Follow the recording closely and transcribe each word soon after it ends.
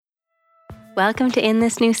Welcome to In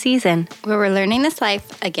This New Season, where we're learning this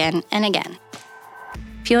life again and again.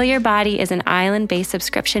 Fuel Your Body is an island-based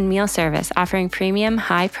subscription meal service offering premium,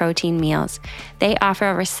 high-protein meals. They offer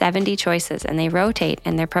over 70 choices, and they rotate,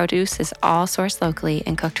 and their produce is all sourced locally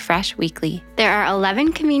and cooked fresh weekly. There are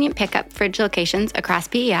 11 convenient pickup fridge locations across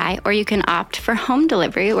PEI, or you can opt for home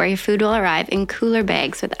delivery, where your food will arrive in cooler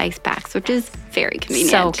bags with ice packs, which is very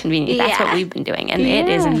convenient. So convenient. That's what we've been doing, and it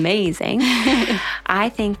is amazing.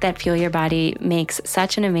 I think that Fuel Your Body makes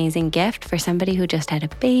such an amazing gift for somebody who just had a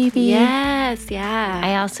baby. Yes, yeah.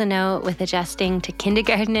 I also know with adjusting to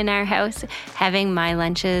kindergarten in our house, having my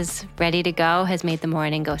lunches ready to go has made the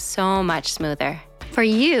morning go so much smoother. For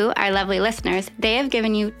you, our lovely listeners, they have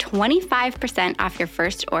given you 25% off your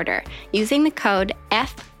first order using the code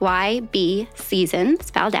FYBSeason,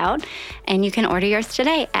 spelled out, and you can order yours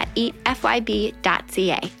today at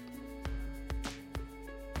eatfyb.ca.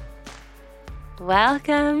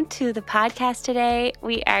 Welcome to the podcast today.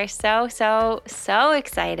 We are so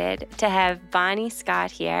excited to have Bonny Scott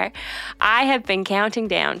here. I have been counting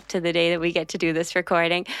down to the day that we get to do this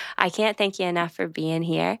recording. I can't thank you enough for being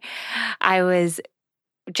here. I was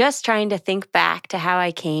just trying to think back to how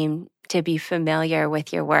I came to be familiar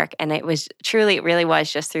with your work. And it really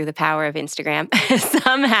was just through the power of Instagram.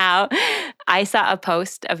 Somehow I saw a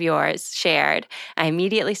post of yours shared. I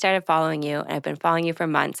immediately started following you, and I've been following you for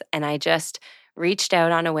months. And I just reached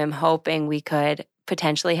out on a whim, hoping we could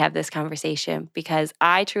potentially have this conversation, because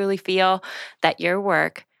I truly feel that your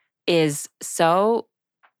work is so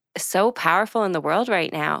powerful in the world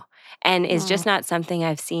right now, and is just not something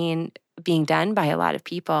I've seen being done by a lot of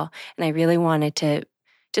people. And I really wanted to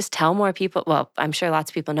just tell more people, well, I'm sure lots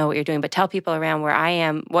of people know what you're doing, but tell people around where I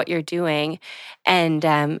am what you're doing, and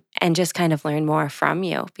just kind of learn more from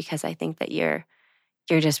you, because I think that you're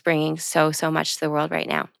just bringing so much to the world right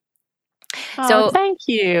now. Oh, so thank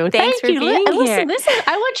you. Thanks for being here. Listen,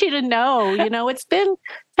 I want you to know, it's been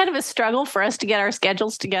kind of a struggle for us to get our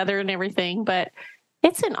schedules together and everything, but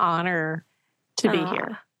it's an honor to be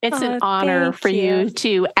here. It's an honor for you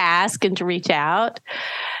to ask and to reach out.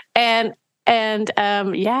 And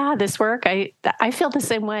this work, I feel the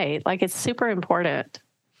same way. Like, it's super important.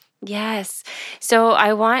 Yes. So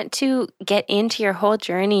I want to get into your whole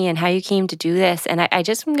journey and how you came to do this. And I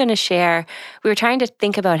just am going to share, we were trying to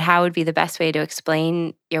think about how would be the best way to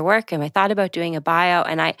explain your work. And I thought about doing a bio,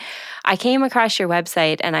 and I came across your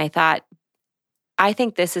website, and I thought, I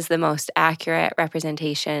think this is the most accurate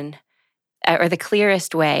representation, or the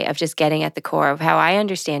clearest way of just getting at the core of how I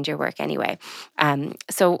understand your work anyway.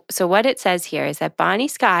 So what it says here is that Bonny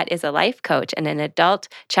Scott is a life coach and an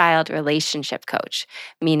adult-child relationship coach,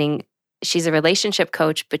 meaning she's a relationship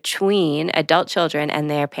coach between adult children and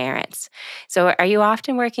their parents. So are you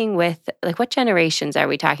often working with, what generations are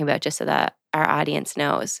we talking about, just so that our audience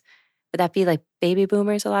knows? Would that be like baby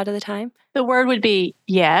boomers a lot of the time? The word would be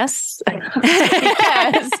yes.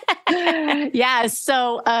 Yes. Yes.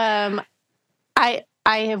 So,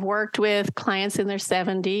 I have worked with clients in their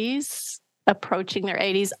 70s, approaching their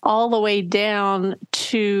 80s, all the way down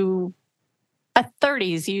to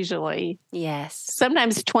 30s usually. Yes.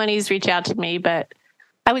 Sometimes 20s reach out to me, but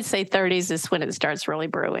I would say 30s is when it starts really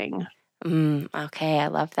brewing. Okay, I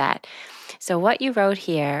love that. So what you wrote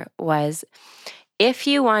here was, if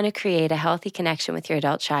you want to create a healthy connection with your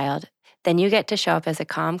adult child, then you get to show up as a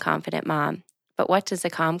calm, confident mom. But what does a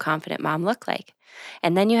calm, confident mom look like?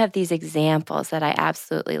 And then you have these examples that I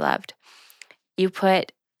absolutely loved. You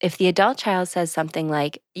put, if the adult child says something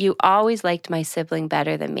like, "You always liked my sibling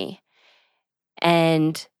better than me,"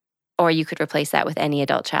 or you could replace that with any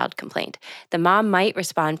adult child complaint. The mom might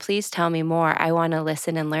respond, "Please tell me more. I want to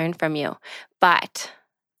listen and learn from you." But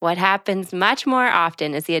what happens much more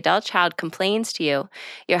often is the adult child complains to you,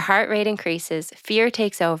 your heart rate increases, fear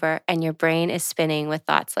takes over, and your brain is spinning with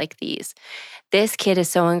thoughts like these. "This kid is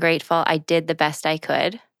so ungrateful. I did the best I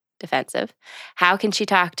could." Defensive. "How can she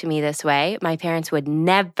talk to me this way? My parents would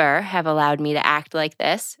never have allowed me to act like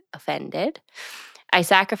this." Offended. "I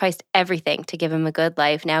sacrificed everything to give him a good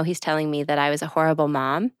life. Now he's telling me that I was a horrible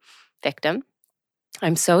mom." Victim.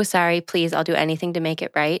 "I'm so sorry. Please, I'll do anything to make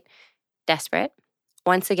it right." Desperate.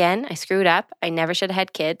 "Once again, I screwed up. I never should have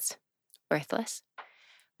had kids." Worthless.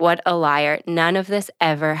 "What a liar. None of this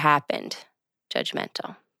ever happened."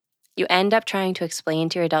 Judgmental. You end up trying to explain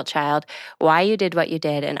to your adult child why you did what you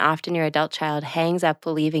did, and often your adult child hangs up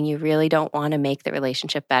believing you really don't want to make the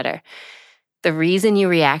relationship better. The reason you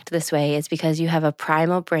react this way is because you have a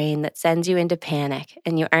primal brain that sends you into panic,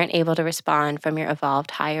 and you aren't able to respond from your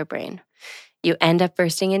evolved higher brain. You end up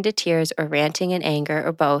bursting into tears or ranting in anger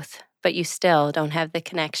or both, but you still don't have the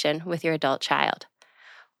connection with your adult child.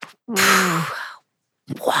 Wow.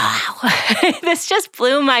 this just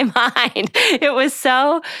blew my mind. It was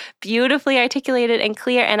so beautifully articulated and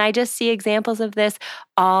clear. And I just see examples of this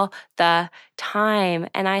all the time.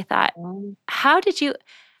 And I thought, how did you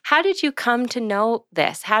come to know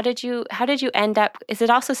this? How did you end up? Because it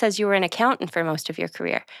also says you were an accountant for most of your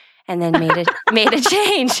career, and then made a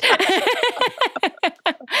change.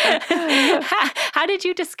 How did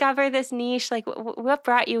you discover this niche? Like, what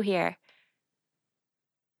brought you here?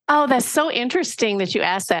 Oh, that's so interesting that you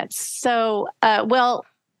asked that. So, well,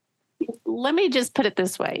 let me just put it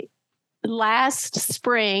this way. Last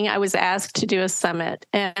spring, I was asked to do a summit,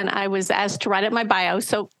 and I was asked to write up my bio.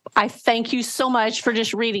 So I thank you so much for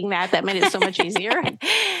just reading that. That made it so much easier.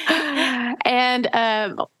 And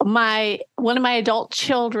one of my adult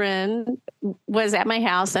children was at my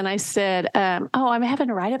house, and I said, I'm having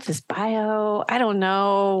to write up this bio. I don't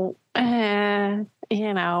know. I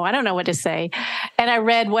don't know what to say. And I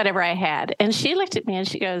read whatever I had. And she looked at me and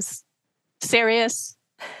she goes, serious?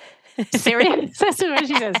 Serious? That's what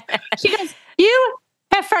she says. She goes, you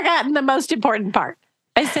have forgotten the most important part.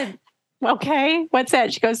 I said, okay, what's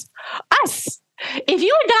that? She goes, us. If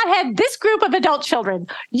you had not had this group of adult children,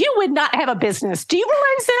 you would not have a business. Do you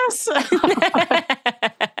realize this? And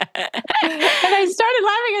I started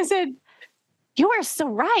laughing. I said, you are so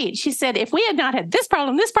right. She said, if we had not had this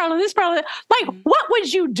problem, like, what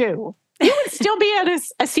would you do? You would still be a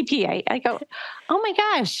CPA. I go, oh my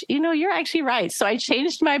gosh, you're actually right. So I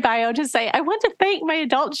changed my bio to say, I want to thank my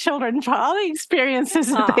adult children for all the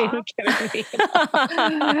experiences that they have given me.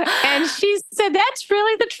 And she said, that's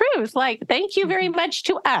really the truth. Like, thank you very much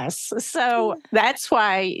to us. So that's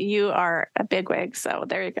why you are a bigwig. So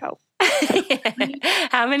there you go.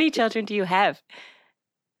 How many children do you have?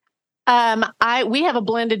 We have a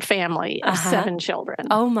blended family of 7 children.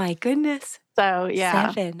 Oh my goodness. So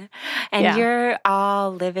yeah. 7. And you're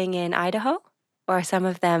all living in Idaho, or some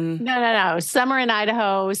of them? No. Some are in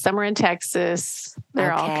Idaho, some are in Texas.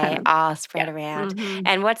 They're all spread around. Mm-hmm.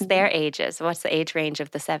 And what's their ages? What's the age range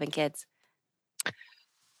of the 7 kids?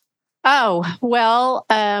 Oh, well,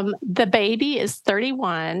 the baby is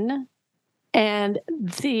 31. And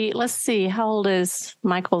let's see, how old is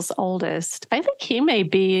Michael's oldest? I think he may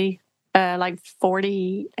be like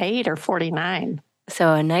 48 or 49.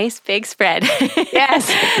 So a nice big spread. Yes.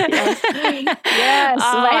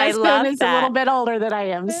 Oh, my husband is a little bit older than I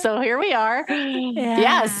am. So here we are.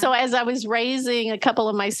 Yeah. So as I was raising a couple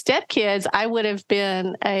of my stepkids, I would have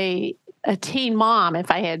been a teen mom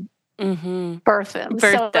if I had birthed them.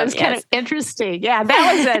 So it was kind of interesting. Yeah.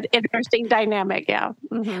 That was an interesting dynamic. Yeah.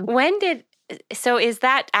 Mm-hmm. So is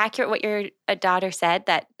that accurate what your daughter said,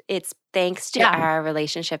 that it's thanks to our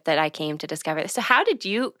relationship that I came to discover this? So how did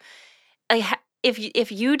you, like,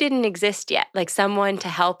 if you didn't exist yet, like someone to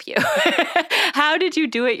help you, how did you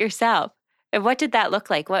do it yourself? And what did that look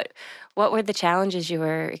like? What were the challenges you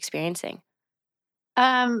were experiencing?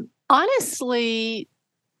 Honestly,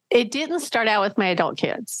 it didn't start out with my adult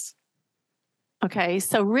kids. Okay.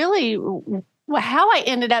 So really, how I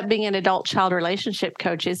ended up being an adult-child relationship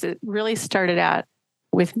coach is it really started out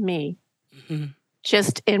with me. Mm-hmm.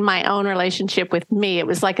 Just in my own relationship with me. It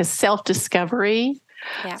was like a self-discovery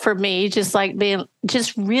for me, just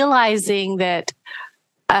realizing that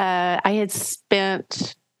I had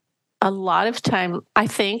spent a lot of time, I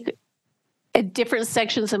think, at different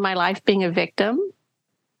sections of my life being a victim,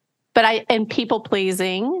 and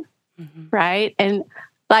people-pleasing, right? And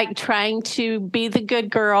like trying to be the good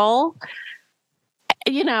girl,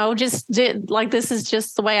 just did like, this is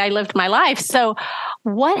just the way I lived my life. So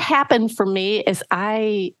what happened for me is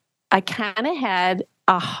I kind of had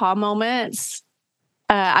aha moments.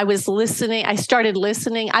 I was listening. I started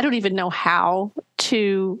listening. I don't even know how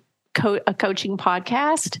to a coaching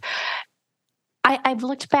podcast. I've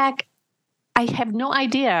looked back. I have no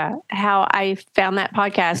idea how I found that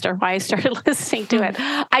podcast or why I started listening to it.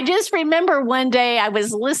 I just remember one day I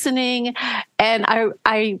was listening, and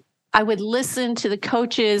I would listen to the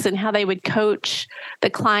coaches and how they would coach the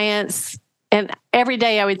clients. And every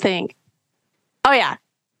day I would think, oh yeah,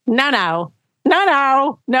 no.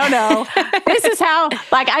 This is how,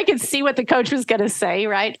 like, I could see what the coach was going to say,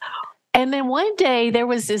 right? And then one day there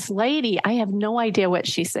was this lady, I have no idea what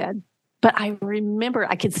she said, but I remember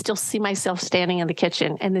I could still see myself standing in the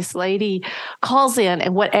kitchen, and this lady calls in,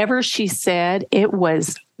 and whatever she said, it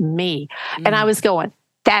was me. And I was going,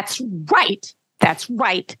 that's right.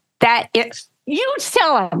 That is, you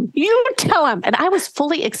tell him. And I was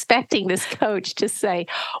fully expecting this coach to say,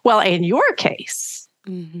 well, in your case,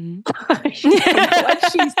 what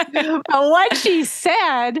she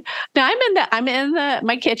said. Now I'm in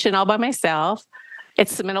my kitchen all by myself.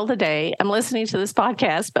 It's the middle of the day. I'm listening to this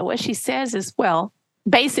podcast, but what she says is, well,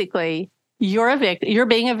 basically, you're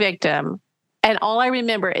being a victim. And all I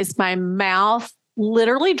remember is my mouth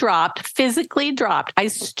literally dropped, physically dropped. I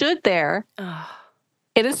stood there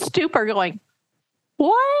in a stupor going,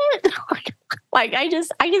 what? Like, I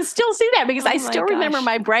can still see that because I still remember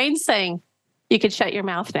my brain saying, you can shut your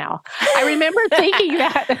mouth now. I remember thinking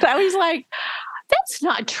that. And I was like, that's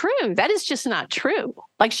not true. That is just not true.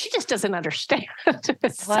 Like, she just doesn't understand.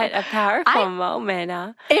 What a powerful moment.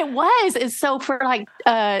 Huh? It was. And so for like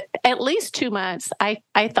at least 2 months, I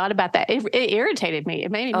thought about that. It irritated me.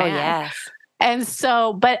 It made me mad. Yes. And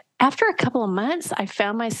so, but after a couple of months, I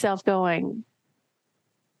found myself going,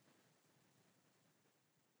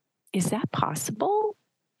 is that possible?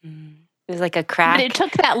 It was like a crack. But it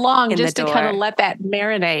took that long just to kind of let that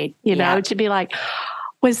marinate, you know, to be like,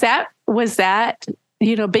 was that,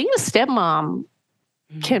 you know, being a stepmom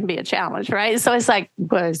can be a challenge, right? So it's like,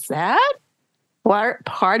 was that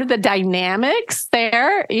part of the dynamics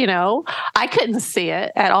there? You know, I couldn't see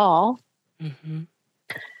it at all. Mm-hmm.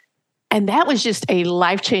 And that was just a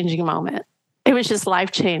life-changing moment. It was just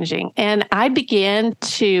life-changing. And I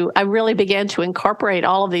really began to incorporate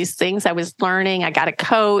all of these things I was learning. I got a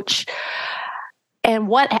coach. And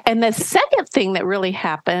the second thing that really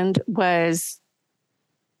happened was,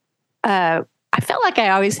 I felt like I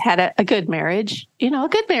always had a good marriage, you know, a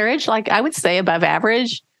good marriage, like I would say above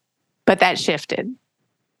average, but that shifted.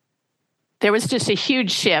 There was just a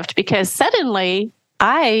huge shift because suddenly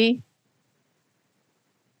I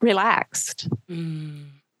relaxed.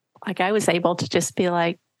 Like I was able to just be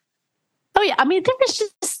like, oh yeah, I mean, there was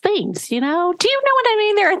just things, you know. Do you know what I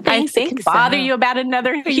mean? There are things that can bother you about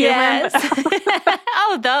another human. Yes.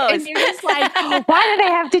 Oh, those. And you're just like, why do they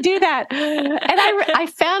have to do that? And I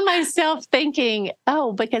found myself thinking,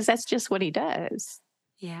 oh, because that's just what he does.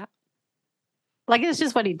 Yeah. Like it's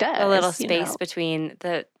just what he does. A little space between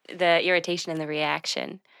the irritation and the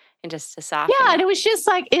reaction, and just to soften. Yeah, and it was just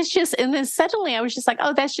like, and then suddenly I was just like,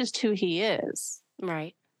 oh, that's just who he is.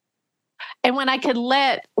 Right. And when I could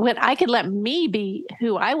let me be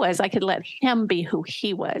who I was, I could let him be who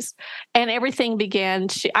he was. And everything began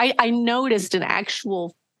to, I noticed an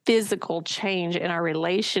actual physical change in our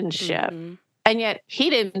relationship. Mm-hmm. And yet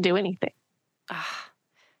he didn't do anything.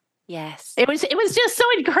 Yes. It was just so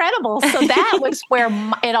incredible. So that was where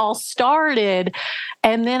it all started.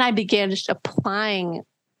 And then I began just applying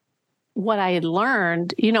what I had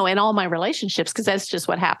learned, you know, in all my relationships, because that's just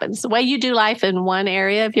what happens. The way you do life in one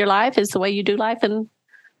area of your life is the way you do life in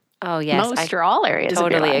most or all areas of your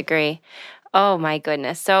life. Totally agree. Oh, my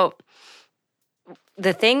goodness. So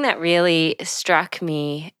the thing that really struck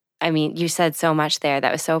me, I mean, you said so much there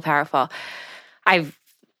that was so powerful. I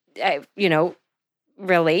you know,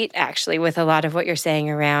 relate actually with a lot of what you're saying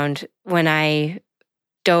around when I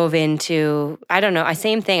dove into, I don't know,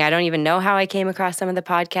 same thing. I don't even know how I came across some of the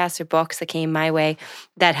podcasts or books that came my way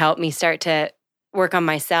that helped me start to work on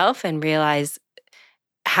myself and realize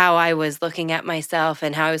how I was looking at myself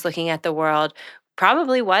and how I was looking at the world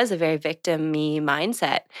probably was a very victim-y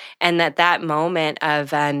mindset. And that moment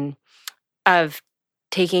of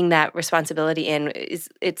taking that responsibility in,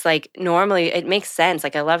 it's like normally it makes sense.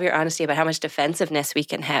 Like I love your honesty about how much defensiveness we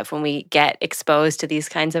can have when we get exposed to these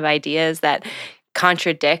kinds of ideas that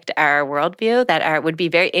contradict our worldview, that would be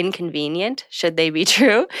very inconvenient should they be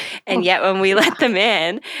true. And yet when we let them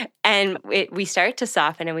in and we start to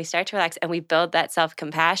soften and we start to relax and we build that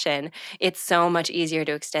self-compassion, it's so much easier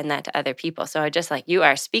to extend that to other people. So I just like, you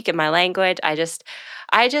are speaking my language. I just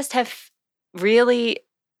have really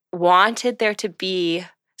wanted there to be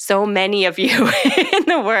so many of you in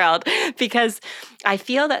the world, because I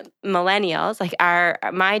feel that millennials, like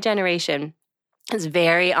my generation, is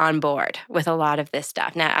very on board with a lot of this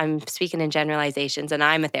stuff. Now, I'm speaking in generalizations, and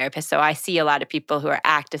I'm a therapist, so I see a lot of people who are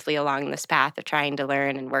actively along this path of trying to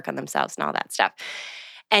learn and work on themselves and all that stuff.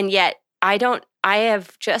 And yet, I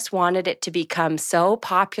have just wanted it to become so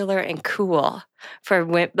popular and cool for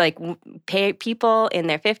people in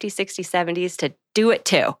their 50s, 60s, 70s to do it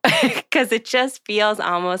too, because it just feels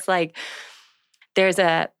almost like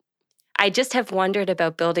I just have wondered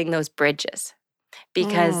about building those bridges,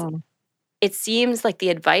 because it seems like the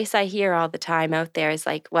advice I hear all the time out there is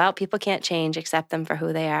like, well, people can't change, accept them for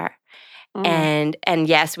who they are. And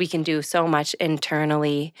yes, we can do so much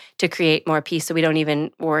internally to create more peace so we don't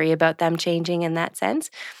even worry about them changing in that sense.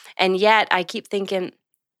 And yet I keep thinking,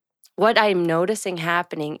 what I'm noticing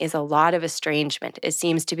happening is a lot of estrangement. It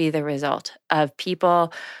seems to be the result of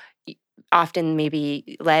people often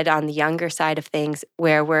maybe led on the younger side of things,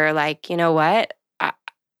 where we're like, you know what?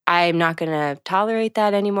 I'm not going to tolerate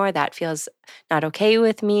that anymore. That feels not okay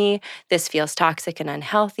with me. This feels toxic and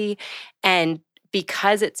unhealthy. And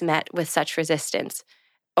because it's met with such resistance,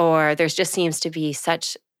 or there just seems to be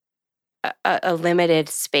such a limited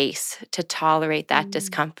space to tolerate that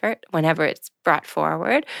discomfort whenever it's brought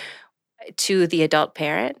forward to the adult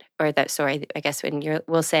parent, or I guess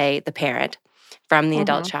we'll say the parent from the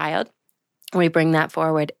adult child, we bring that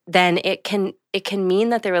forward, then it can mean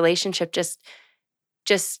that the relationship just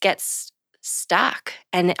gets stuck,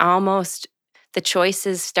 and almost the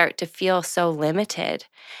choices start to feel so limited.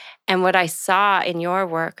 And what I saw in your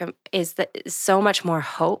work is that so much more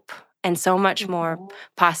hope and so much more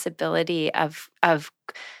possibility of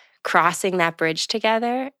crossing that bridge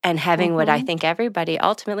together and having what I think everybody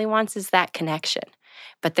ultimately wants is that connection.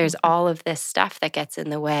 But there's all of this stuff that gets in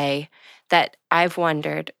the way that I've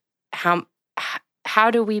wondered,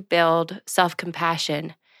 how do we build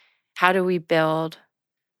self-compassion? How do we build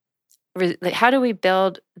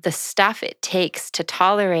the stuff it takes to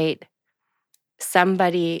tolerate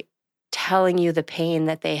somebody telling you the pain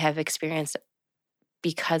that they have experienced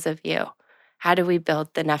because of you? How do we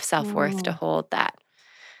build enough self-worth to hold that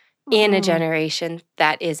in a generation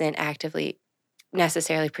that isn't actively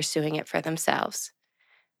necessarily pursuing it for themselves?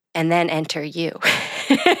 And then enter you.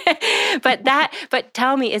 But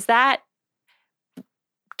tell me, is that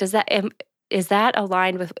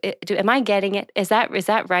aligned with, am I getting it? Is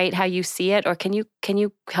that right how you see it? Or can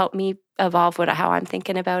you help me evolve how I'm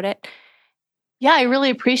thinking about it? Yeah, I really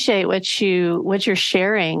appreciate what you're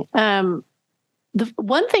sharing. The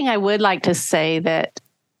one thing I would like to say that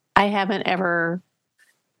I haven't ever,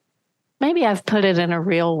 maybe I've put it in a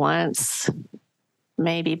reel once,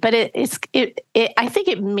 maybe, but I think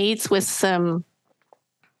it meets with some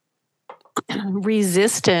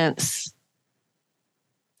resistance,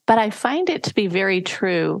 but I find it to be very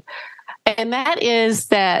true. And that is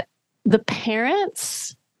that the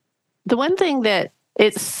parents, the one thing that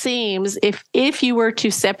it seems, if you were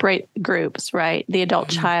to separate groups, right, the adult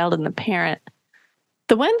child and the parent,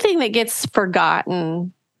 the one thing that gets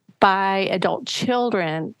forgotten by adult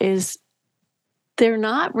children is they're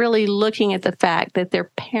not really looking at the fact that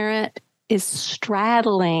their parent is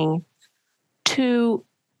straddling two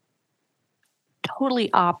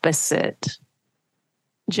totally opposite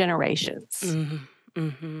generations.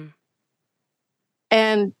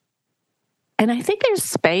 And I think there's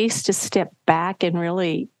space to step back and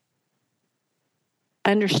really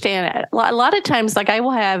understand it. A lot of times, like, I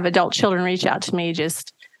will have adult children reach out to me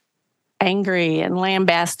just angry and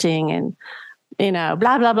lambasting and,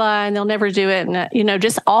 blah, blah, blah, and they'll never do it. And,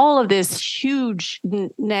 just all of this huge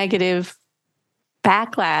negative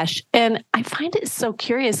backlash. And I find it so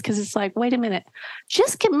curious because it's like, wait a minute,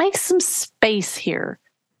 just make some space here,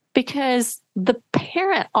 because the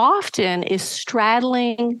parent often is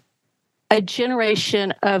straddling a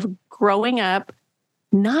generation of growing up,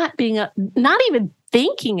 not even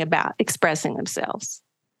thinking about expressing themselves.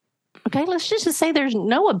 Okay, let's just say there's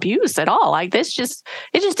no abuse at all. Like it just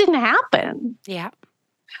didn't happen. Yeah.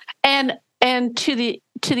 And to the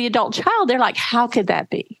adult child, they're like, how could that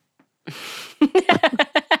be?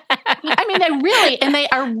 I mean, they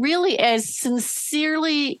are really as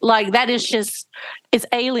sincerely like, that is just, it's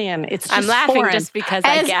alien. It's just I'm laughing foreign. just because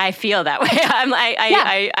I feel that way.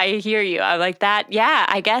 I hear you. I'm like that. Yeah,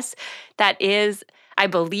 I guess that is, I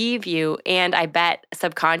believe you. And I bet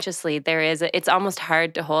subconsciously it's almost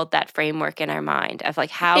hard to hold that framework in our mind of like,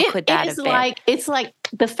 how could that have been? It's like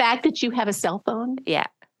the fact that you have a cell phone. Yeah.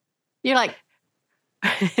 You're like,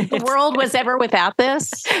 the world was ever without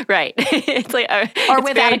this, right? It's like, or it's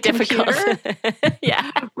without very a difficult. Yeah,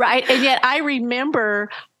 right. And yet, I remember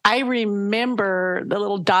the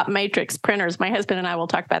little dot matrix printers. My husband and I will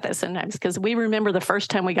talk about that sometimes because we remember the first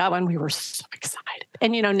time we got one, we were so excited,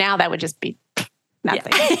 and now that would just be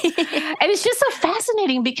nothing. Yeah. And it's just so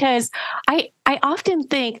fascinating because I often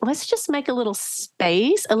think, let's just make a little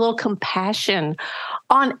space, a little compassion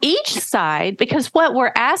on each side, because what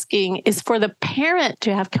we're asking is for the parent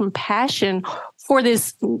to have compassion for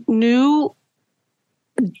this new,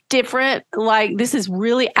 different, like, this is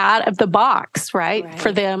really out of the box, right?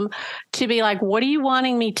 For them to be like, what are you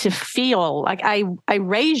wanting me to feel? Like, I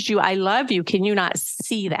raised you, I love you. Can you not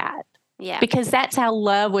see that? Yeah. Because that's how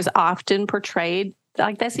love was often portrayed.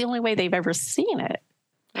 Like, that's the only way they've ever seen it.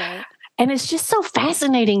 Right. And it's just so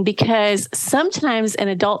fascinating because sometimes an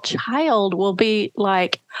adult child will be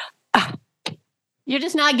like, you're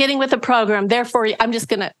just not getting with the program. Therefore,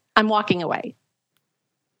 I'm walking away.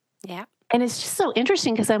 Yeah. And it's just so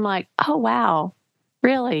interesting because I'm like, oh, wow,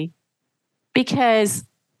 really? Because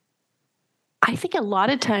I think a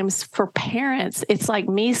lot of times for parents, it's like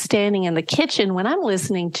me standing in the kitchen when I'm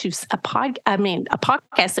listening to a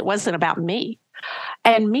podcast that wasn't about me,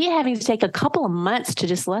 and me having to take a couple of months to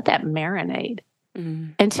just let that marinate.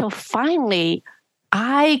 until finally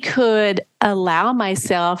I could allow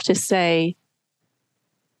myself to say,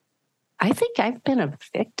 I think I've been a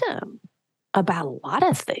victim about a lot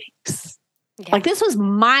of things. Yeah. Like this was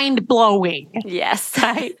mind blowing. Yes.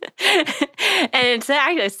 Right. And it's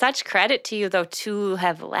actually such credit to you though to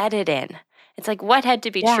have let it in. It's like what had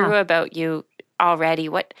to be true about you already?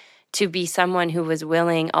 What to be someone who was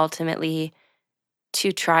willing ultimately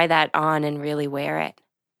to try that on and really wear it.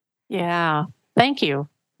 Yeah. Thank you.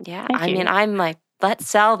 Yeah. Thank you. I'm like, let's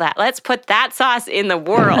sell that. Let's put that sauce in the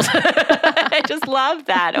world. I just love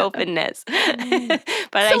that openness. But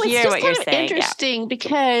I hear what you're saying. It's interesting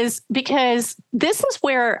because this is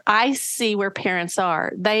where I see where parents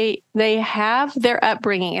are. They have their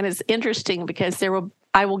upbringing, and it's interesting because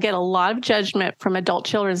I will get a lot of judgment from adult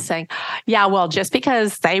children saying, "Yeah, well, just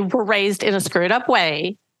because they were raised in a screwed up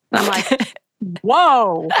way." And I'm like,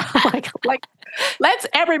 "Whoa!" like. Let's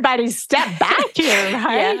everybody step back here,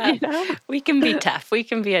 right? Yeah. You know? We can be tough. We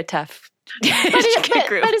can be a tough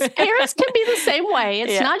group. But as parents can be the same way.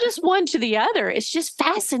 It's not just one to the other. It's just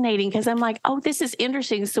fascinating because I'm like, oh, this is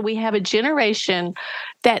interesting. So we have a generation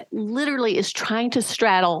that literally is trying to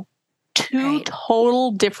straddle two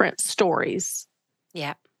total different stories.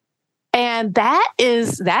 Yeah. And that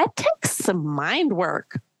takes some mind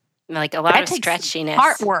work. Like a lot of stretchiness.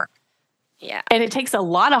 Heart work. Yeah. And it takes a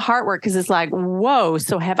lot of hard work because it's like, whoa,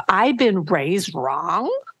 so have I been raised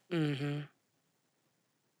wrong? Mm-hmm.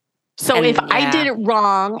 So if I did it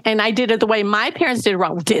wrong and I did it the way my parents did it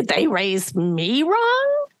wrong, did they raise me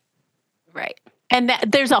wrong? Right. And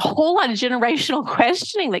there's a whole lot of generational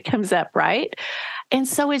questioning that comes up, right? And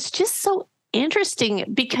so it's just so interesting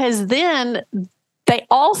because then they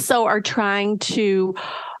also are trying to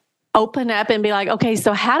open up and be like, okay,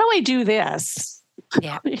 so how do I do this?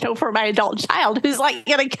 Yeah. For my adult child who's like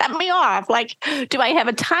going to cut me off. Like, do I have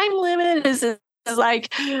a time limit? Is it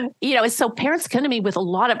like, so parents come to me with a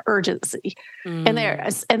lot of urgency and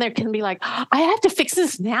they're can be like, I have to fix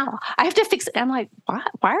this now. I have to fix it. I'm like,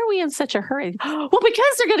 why are we in such a hurry? Well,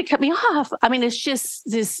 because they're going to cut me off. I mean, it's just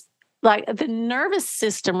this, like the nervous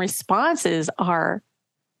system responses are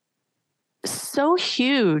so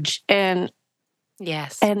huge and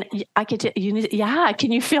yes. And I could,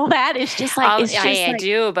 can you feel that? It's just like, I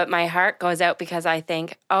do, but my heart goes out because I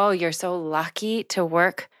think, oh, you're so lucky to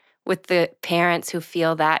work with the parents who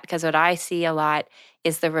feel that. Because what I see a lot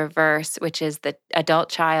is the reverse, which is the adult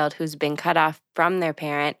child who's been cut off from their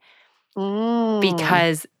parent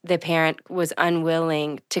because the parent was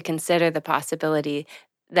unwilling to consider the possibility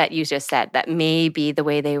that you just said, that maybe the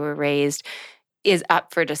way they were raised is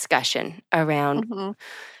up for discussion around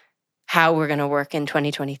how we're going to work in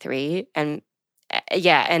 2023. And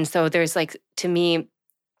and so there's like, to me,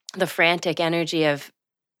 the frantic energy of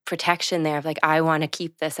protection there of like, I want to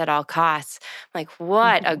keep this at all costs. Like,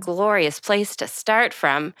 what a glorious place to start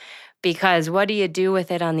from, because what do you do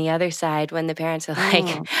with it on the other side when the parents are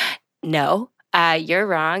like, no, you're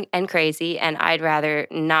wrong and crazy, and I'd rather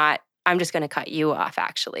not, I'm just going to cut you off,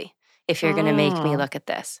 actually, if you're going to make me look at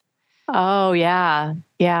this. Oh, yeah.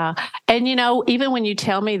 Yeah. And, even when you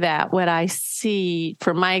tell me that, what I see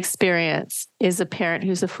from my experience is a parent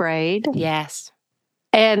who's afraid. Yes.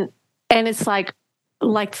 And it's like,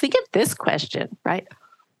 think of this question, right?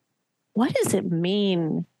 What does it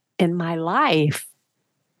mean in my life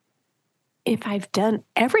if I've done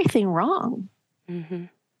everything wrong? Mm-hmm.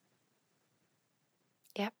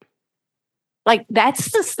 Yep. Like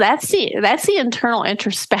that's the internal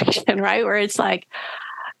introspection, right? Where it's like,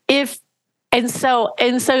 so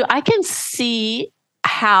I can see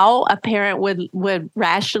how a parent would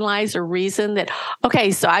rationalize or reason that,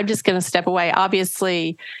 okay, so I'm just going to step away.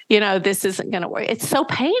 Obviously, this isn't going to work. It's so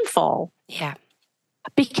painful. Yeah.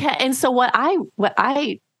 So what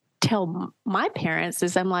I tell my parents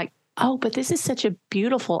is I'm like, oh, but this is such a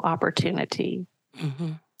beautiful opportunity.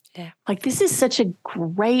 Mm-hmm. Yeah. Like this is such a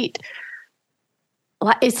great,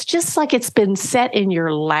 it's just like it's been set in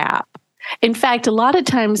your lap. In fact, a lot of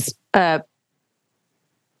times,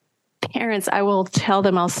 parents, I will tell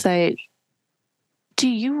them, I'll say, do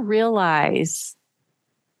you realize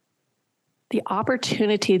the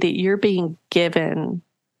opportunity that you're being given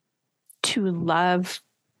to love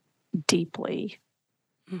deeply?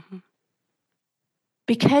 Mm-hmm.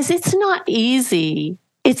 Because it's not easy.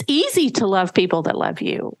 It's easy to love people that love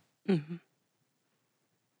you. Mm-hmm.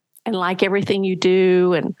 And like everything you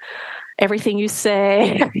do and everything you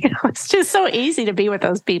say. It's just so easy to be with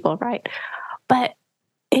those people, right? But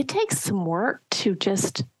it takes some work to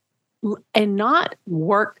just, and not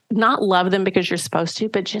love them because you're supposed to,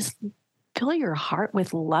 but just fill your heart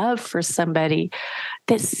with love for somebody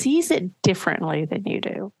that sees it differently than you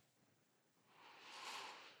do.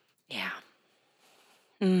 Yeah.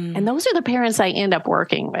 And those are the parents I end up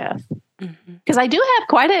working with. Mm-hmm. Because I do have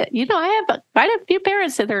I have quite a few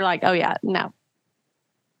parents that they're like, oh yeah, no.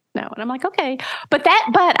 And I'm like, okay. But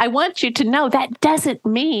I want you to know that doesn't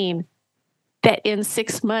mean that in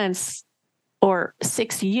 6 months or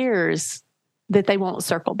 6 years that they won't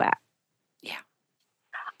circle back. Yeah.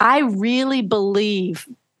 I really believe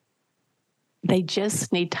they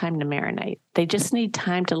just need time to marinate. They just need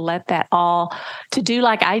time to let that all, to do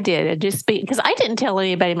like I did and just be, because I didn't tell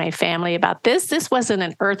anybody in my family about this. This wasn't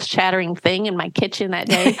an earth shattering thing in my kitchen that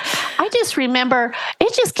day. I just remember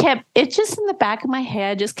it just in the back of my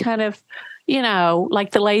head, just kind of,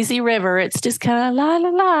 like the lazy river. It's just kind of la, la,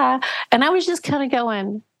 la. And I was just kind of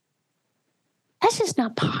going, that's just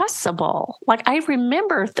not possible. Like I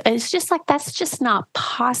remember, it's just like, that's just not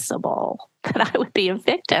possible that I would be a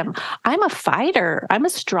victim. I'm a fighter. I'm a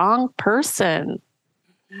strong person.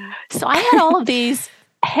 So I had all of these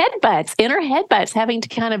inner headbutts having to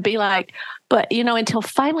kind of be like, but until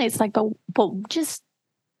finally it's like, but just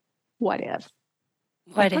what if?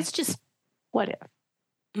 Let's just, what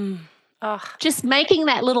if? Just making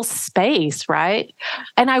that little space, right?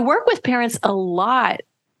 And I work with parents a lot,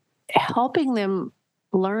 helping them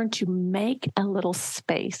learn to make a little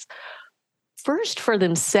space first for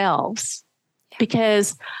themselves.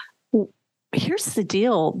 Because here's the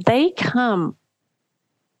deal. They come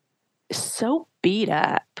so beat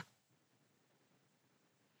up,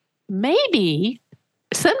 maybe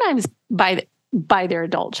sometimes by their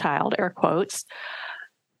adult child, air quotes,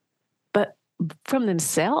 but from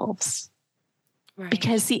themselves. Right.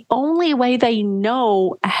 Because the only way they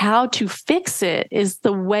know how to fix it is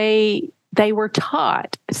the way they were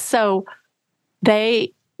taught. So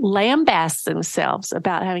they lambast themselves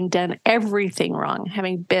about having done everything wrong,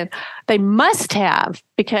 they must have,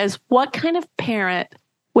 because what kind of parent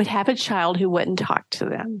would have a child who wouldn't talk to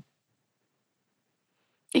them?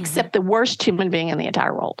 Except the worst human being in the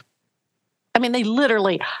entire world. I mean, they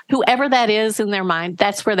literally, whoever that is in their mind,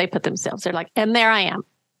 that's where they put themselves. They're like, and there I am,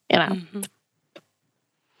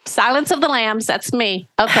 Silence of the Lambs, that's me.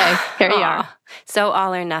 Okay, here you are. So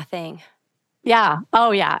all or nothing. Yeah.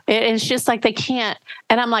 Oh, yeah. It's just like they can't.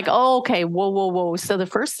 And I'm like, oh, okay, whoa. So the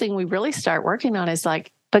first thing we really start working on is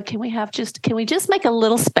like, but can we just make a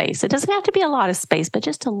little space? It doesn't have to be a lot of space, but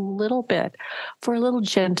just a little bit for a little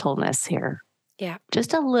gentleness here. Yeah.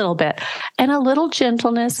 Just a little bit. And a little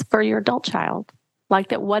gentleness for your adult child. Like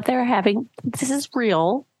that what they're having, this is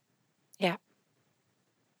real. Yeah.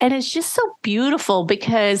 And it's just so beautiful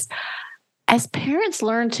because as parents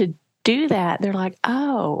learn to do that, they're like,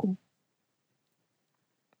 oh,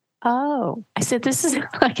 I said, this is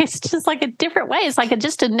like, it's just like a different way. It's like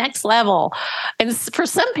just a next level. And for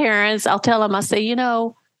some parents, I'll say,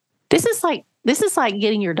 this is like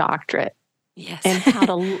getting your doctorate. Yes.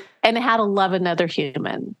 And how to love another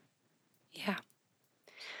human. Yeah.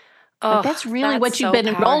 Like that's really what you've been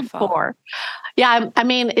enrolled for. Yeah. I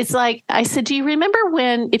mean, it's like, I said, do you remember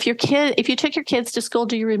if you took your kids to school,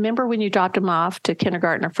 do you remember when you dropped them off to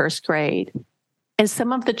kindergarten or first grade? And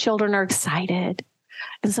some of the children are excited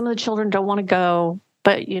and some of the children don't want to go,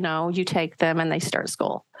 but you take them and they start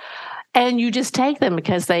school and you just take them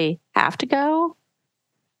because they have to go.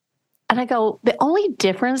 And I go, the only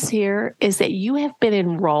difference here is that you have been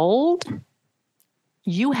enrolled.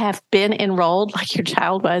 You have been enrolled like your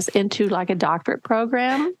child was into like a doctorate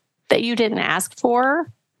program that you didn't ask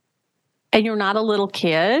for. And you're not a little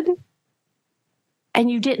kid.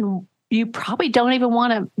 And you probably don't even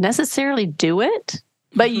want to necessarily do it,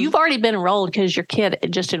 but you've already been enrolled because your kid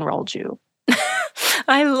just enrolled you.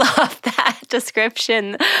 I love that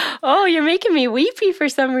description. Oh, you're making me weepy for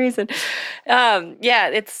some reason.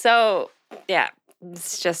 It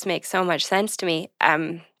just makes so much sense to me.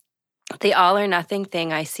 The all or nothing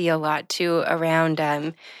thing I see a lot too around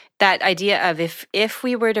that idea of if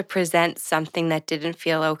we were to present something that didn't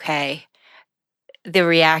feel okay, the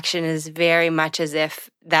reaction is very much as if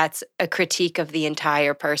that's a critique of the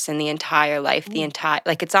entire person, the entire life,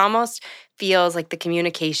 like it's almost feels like the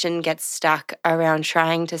communication gets stuck around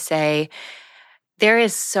trying to say, there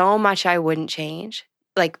is so much I wouldn't change.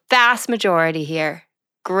 Like vast majority here.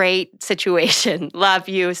 Great situation. Love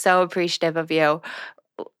you. So appreciative of you.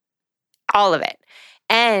 All of it.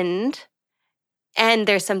 And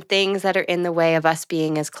there's some things that are in the way of us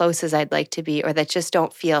being as close as I'd like to be, or that just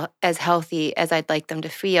don't feel as healthy as I'd like them to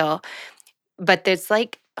feel. But there's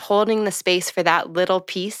like holding the space for that little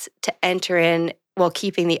piece to enter in while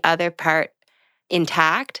keeping the other part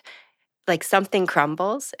intact. Like something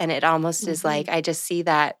crumbles, and it almost is like, I just see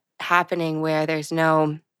that happening where there's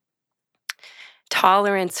no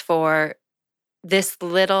tolerance for this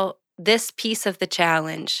piece of the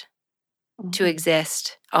challenge to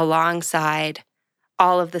exist alongside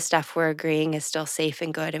all of the stuff we're agreeing is still safe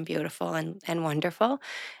and good and beautiful and wonderful.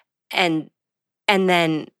 And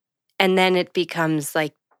then it becomes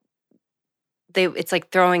like it's like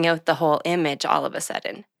throwing out the whole image all of a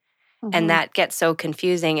sudden. And that gets so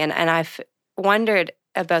confusing. And I've wondered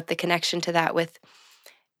about the connection to that with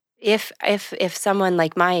if someone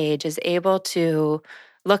like my age is able to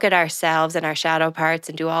look at ourselves and our shadow parts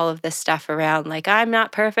and do all of this stuff around like, I'm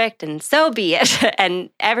not perfect and so be it.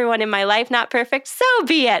 And everyone in my life not perfect, so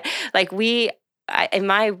be it. Like in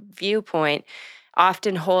my viewpoint,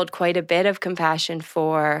 often hold quite a bit of compassion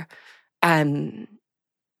for the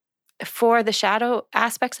shadow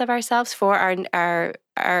aspects of ourselves, for our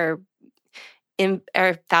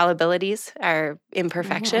fallibilities, our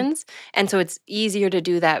imperfections. And so it's easier to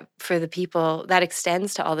do that for the people, that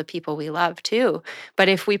extends to all the people we love too. But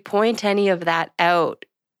if we point any of that out,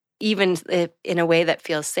 even in a way that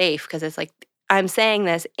feels safe, because it's like, I'm saying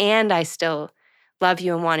this and I still love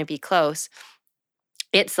you and want to be close,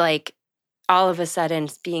 it's like all of a sudden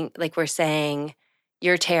being like we're saying,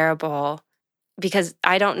 you're terrible, because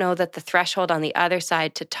I don't know that the threshold on the other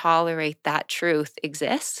side to tolerate that truth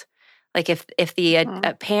exists. Like if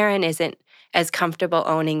a parent isn't as comfortable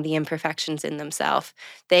owning the imperfections in themselves,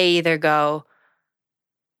 they either go,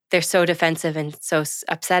 they're so defensive and so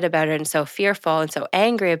upset about it and so fearful and so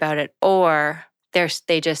angry about it, or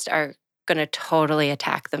they just are going to totally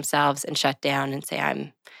attack themselves and shut down and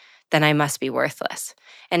say, then I must be worthless.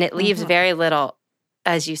 And it leaves very little,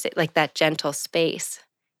 as you say, like that gentle space.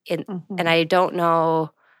 And I don't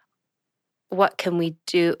know, what can we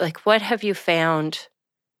do? Like, what have you found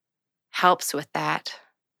helps with that?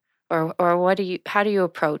 Or how do you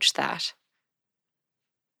approach that?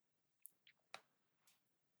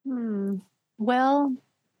 Well,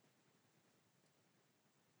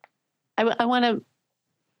 I want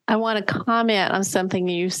to comment on something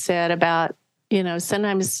you said about,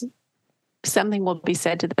 sometimes something will be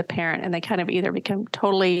said to the parent and they kind of either become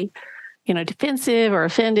totally, defensive or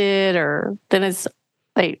offended, or then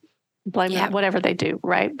they blame whatever they do,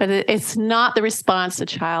 right? But it's not the response the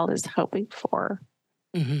child is hoping for.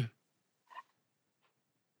 And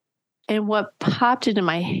what popped into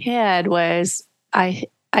my head was I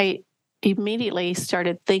immediately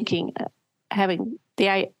started thinking, having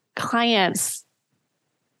the clients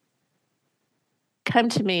come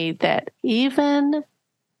to me that even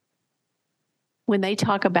when they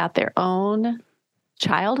talk about their own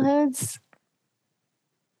childhoods,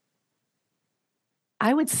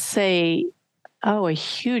 I would say, a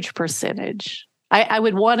huge percentage. I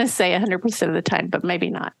would want to say 100% of the time, but maybe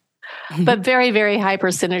not. But very, very high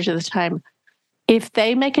percentage of the time, if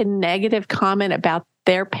they make a negative comment about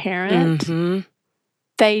their parent,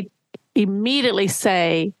 they immediately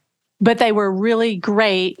say, but they were really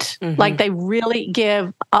great. Like they really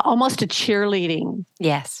give almost a cheerleading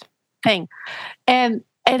thing. And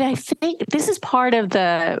I think this is part of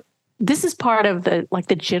the like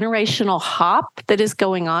the generational hop that is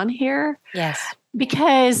going on here. Yes.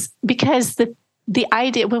 Because the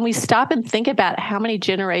idea, when we stop and think about how many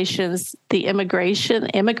generations the immigrants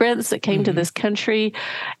that came to this country,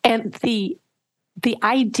 and the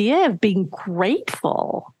idea of being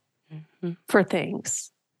grateful for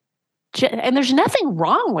things. And there's nothing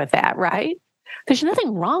wrong with that, right? There's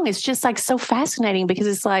nothing wrong. It's just like so fascinating because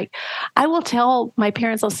it's like, I will tell my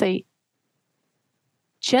parents, I'll say,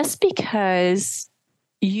 just because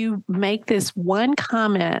you make this one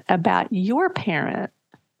comment about your parent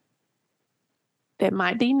that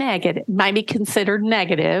might be negative, might be considered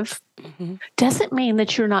negative, doesn't mean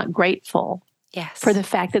that you're not grateful for the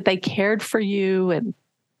fact that they cared for you. And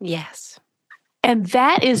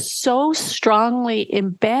that is so strongly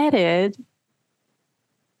embedded.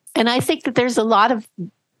 And I think that there's a lot of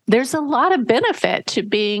benefit to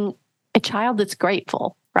being a child that's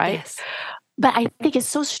grateful, right? Yes. But I think it's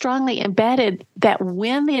so strongly embedded that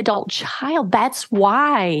when the adult child, that's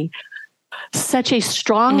why such a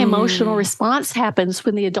strong emotional response happens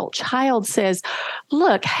when the adult child says,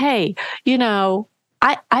 look, hey, I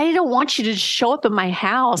don't want you to show up at my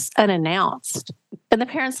house unannounced. And the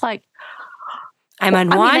parent's like, I'm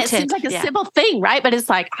unwanted. It seems like a simple thing, right? But it's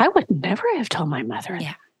like, I would never have told my mother.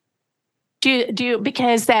 Yeah. Do you,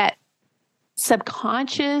 because that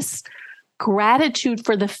subconscious gratitude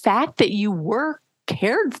for the fact that you were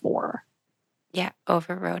cared for. Yeah,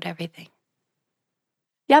 overrode everything.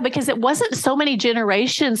 Yeah, because it wasn't so many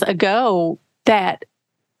generations ago that,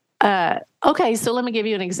 okay, so let me give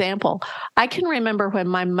you an example. I can remember when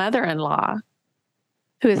my mother-in-law,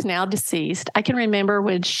 who is now deceased, I can remember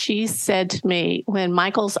when she said to me, when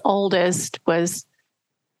Michael's oldest was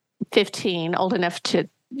 15, old enough to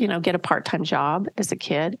get a part-time job as a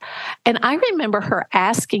kid. And I remember her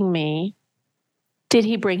asking me, did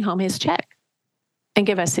he bring home his check and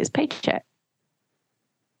give us his paycheck?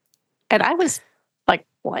 And I was like,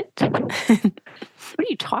 what? What are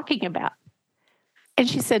you talking about? And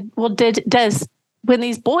she said, well, when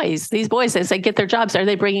these boys, as they get their jobs, are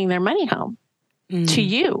they bringing their money home to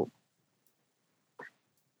you?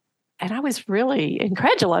 And I was really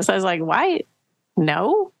incredulous. I was like, why?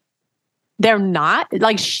 No, they're not.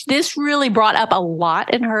 Like, this really brought up a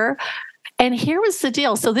lot in her. And here was the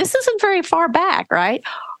deal. So this isn't very far back, right?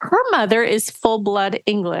 Her mother is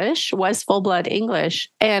was full-blood English.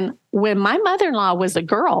 And when my mother-in-law was a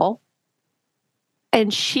girl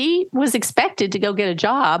and she was expected to go get a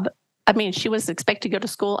job, she was expected to go to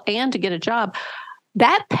school and to get a job,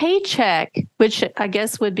 that paycheck, which I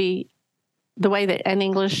guess would be the way that an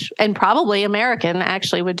English and probably American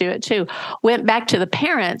actually would do it too, went back to the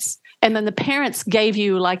parents. And then the parents gave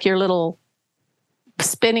you like your little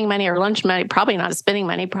spending money or lunch money, probably not spending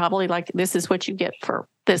money, probably like, this is what you get for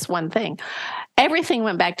this one thing. Everything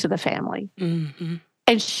went back to the family. Mm-hmm.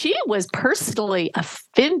 And she was personally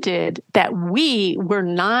offended that we were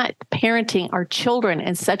not parenting our children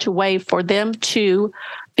in such a way for them to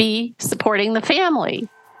be supporting the family.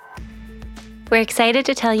 We're excited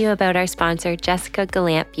to tell you about our sponsor, Jessica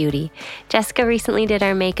Gallant Beauty. Jessica recently did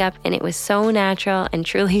our makeup, and it was so natural and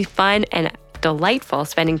truly fun and delightful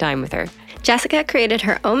spending time with her. Jessica created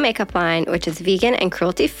her own makeup line, which is vegan and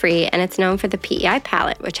cruelty-free, and it's known for the PEI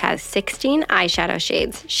palette, which has 16 eyeshadow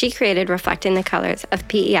shades she created reflecting the colors of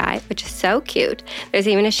PEI, which is so cute. There's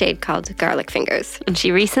even a shade called Garlic Fingers. And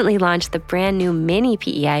she recently launched the brand new mini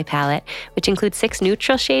PEI palette, which includes 6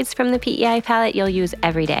 neutral shades from the PEI palette you'll use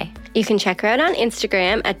every day. You can check her out on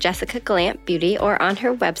Instagram at Jessica Gallant Beauty or on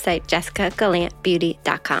her website,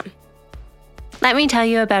 jessicagallantbeauty.com. Let me tell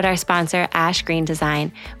you about our sponsor, Ash Green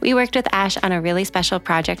Design. We worked with Ash on a really special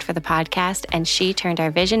project for the podcast, and she turned our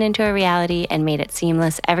vision into a reality and made it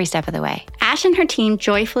seamless every step of the way. Ash and her team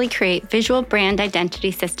joyfully create visual brand identity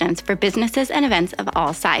systems for businesses and events of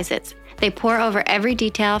all sizes. They pore over every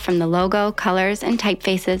detail from the logo, colors, and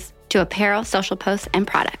typefaces to apparel, social posts, and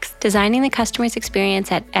products. Designing the customer's experience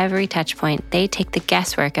at every touchpoint, they take the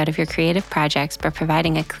guesswork out of your creative projects by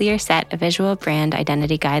providing a clear set of visual brand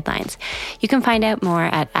identity guidelines. You can find out more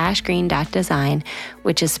at ashgreen.design,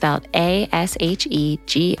 which is spelled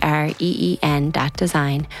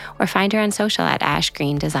ASHEGREEN.design, or find her on social at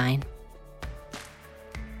ashgreendesign.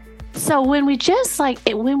 So when we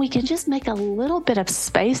can just make a little bit of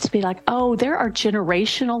space to be like, oh, there are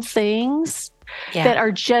generational things that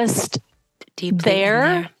are just deeply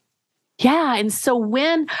there. Yeah. And so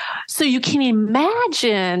you can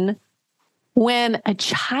imagine when a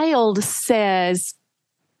child says,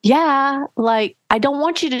 yeah, like, I don't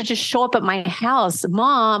want you to just show up at my house,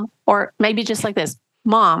 Mom, or maybe just like this,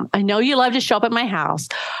 Mom, I know you love to show up at my house,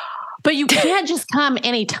 but you can't just come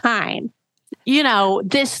anytime.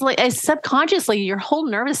 This subconsciously, your whole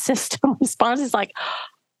nervous system response is like,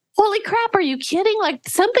 holy crap, are you kidding? Like,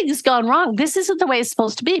 something's gone wrong. This isn't the way it's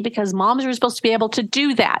supposed to be, because moms are supposed to be able to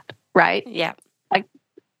do that, right? Yeah.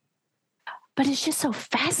 But it's just so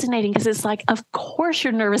fascinating because it's like, of course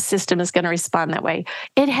your nervous system is going to respond that way.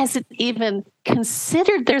 It hasn't even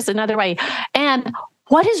considered there's another way. And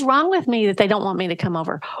what is wrong with me that they don't want me to come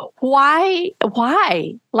over? Why?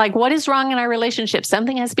 Like, what is wrong in our relationship?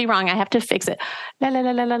 Something has to be wrong. I have to fix it.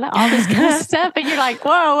 All this kind of stuff. And you're like,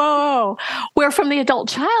 whoa. Where from the adult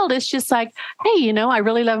child, it's just like, hey, I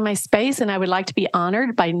really love my space and I would like to be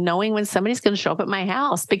honored by knowing when somebody's going to show up at my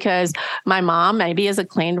house, because my mom maybe is a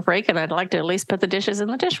clean freak and I'd like to at least put the dishes in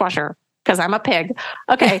the dishwasher, because I'm a pig.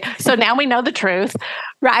 Okay, so now we know the truth,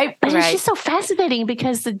 right? But it's just so fascinating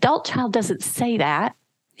because the adult child doesn't say that.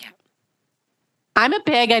 I'm a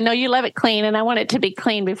pig. I know you love it clean, and I want it to be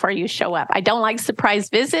clean before you show up. I don't like surprise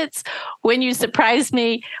visits. When you surprise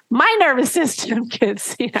me, my nervous system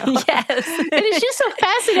gets, Yes. And it's just so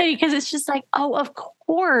fascinating because it's just like, oh, of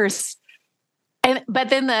course. But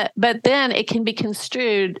then it can be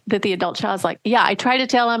construed that the adult child's like, yeah, I try to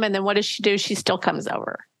tell him, and then what does she do? She still comes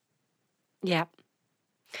over. Yeah.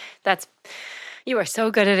 You are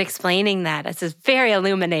so good at explaining that. This is very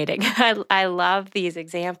illuminating. I love these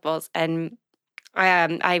examples. And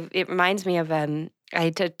it reminds me of, I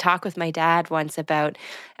had to talk with my dad once about,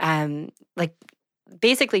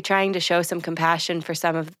 basically trying to show some compassion for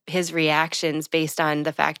some of his reactions based on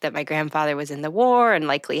the fact that my grandfather was in the war and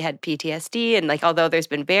likely had PTSD. And although there's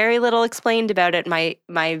been very little explained about it, my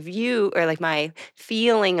view or my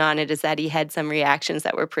feeling on it is that he had some reactions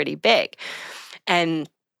that were pretty big. And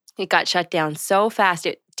it got shut down so fast.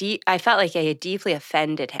 I felt like I had deeply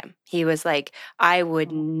offended him. He was like, I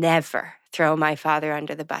would never throw my father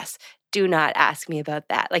under the bus. Do not ask me about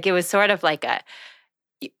that. Like, it was sort of like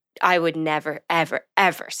I would never, ever,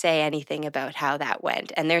 ever say anything about how that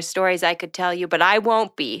went. And there's stories I could tell you, but I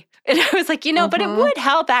won't be. And I was like, but it would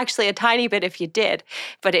help actually a tiny bit if you did.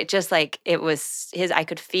 But it just like, it was I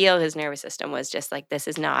could feel his nervous system was just like, this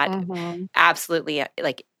is not absolutely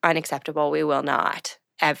like unacceptable. We will not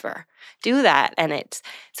ever do that. And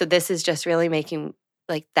so this is just really making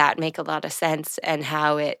like that make a lot of sense, and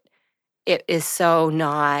how it is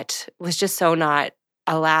was just so not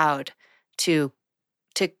allowed to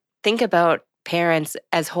think about parents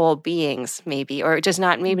as whole beings, maybe, or just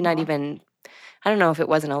not even, I don't know if it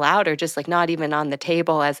wasn't allowed or just like not even on the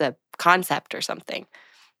table as a concept or something.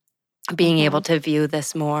 Being able to view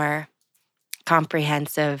this more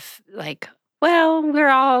comprehensive, like, well, we're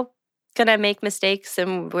all going to make mistakes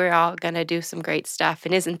and we're all going to do some great stuff.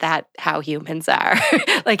 And isn't that how humans are?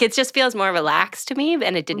 Like, it just feels more relaxed to me,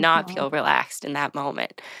 and it did not feel relaxed in that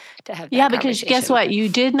moment to have that because guess what? You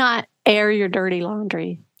did not air your dirty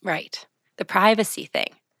laundry. Right. The privacy thing.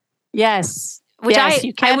 Yes. Which I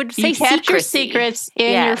would say you kept secrecy. Your secrets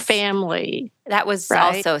in your family. That was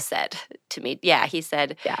also said to me. Yeah, he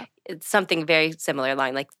said it's something very similar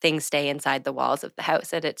line, like things stay inside the walls of the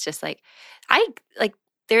house. And it's just like,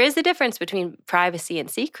 there is a difference between privacy and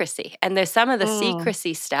secrecy. And there's some of the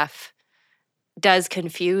secrecy stuff does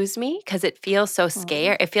confuse me because it feels so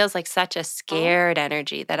scared. It feels like such a scared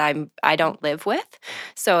energy that I don't live with.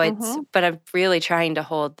 So but I'm really trying to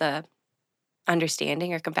hold the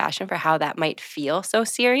understanding or compassion for how that might feel so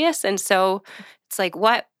serious. And so it's like,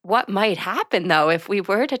 what might happen though if we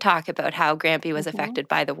were to talk about how Grampy was affected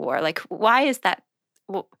by the war? Like, why is that?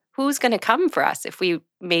 Who's going to come for us if we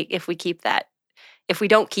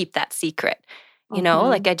don't keep that secret?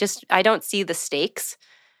 Like I don't see the stakes,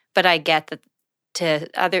 but I get that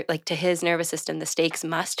to his nervous system, the stakes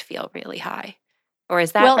must feel really high. Or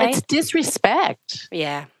is that right? Well, it's disrespect.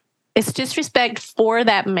 Yeah. It's disrespect for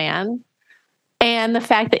that man and the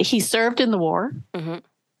fact that he served in the war.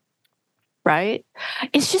 Right?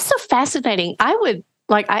 It's just so fascinating. I would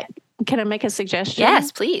can I make a suggestion?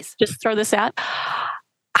 Yes, please. Just throw this out.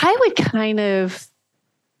 I would kind of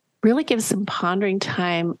really give some pondering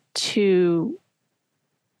time to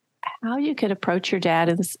how you could approach your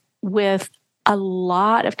dad with a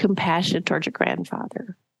lot of compassion towards your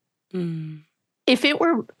grandfather. If it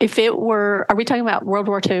were, are we talking about World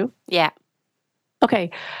War II? Yeah.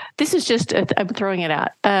 Okay. This is just, I'm throwing it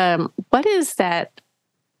out. What is that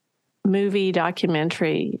movie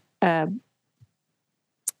documentary?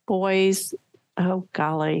 Boys. Oh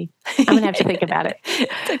golly. I'm going to have to think about it.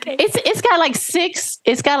 It's okay. It's got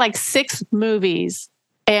like six movies,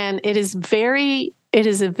 and it is a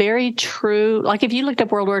very true, like if you looked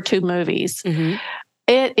up World War II movies,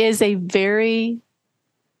 it is a very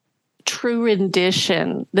true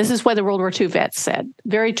rendition. This is what the World War II vets said.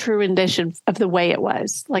 Very true rendition of the way it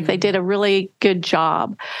was. Like they did a really good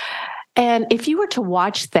job. And if you were to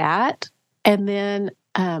watch that and then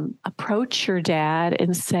approach your dad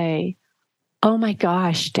and say, oh my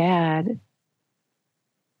gosh, Dad,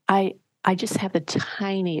 I just have the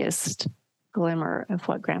tiniest glimmer of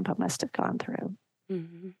what Grandpa must have gone through.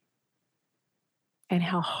 And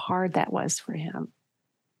how hard that was for him.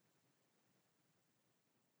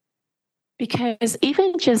 Because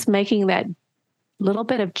even just making that little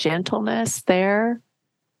bit of gentleness there,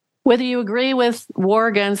 whether you agree with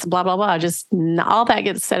war guns, blah, blah, blah, just all that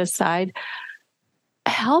gets set aside,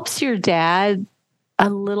 helps your dad a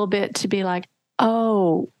little bit to be like,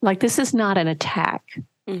 oh, like this is not an attack.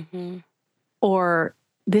 Or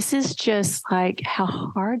this is just like how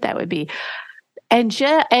hard that would be. And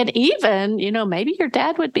even, maybe your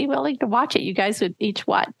dad would be willing to watch it. You guys would each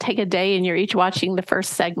take a day and you're each watching the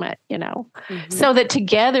first segment, so that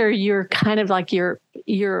together you're kind of like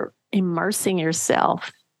you're immersing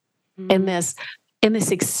yourself in this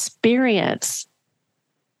experience,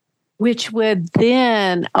 which would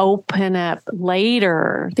then open up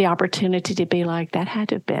later the opportunity to be like, that had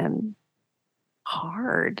to have been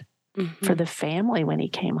hard for the family when he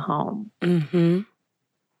came home.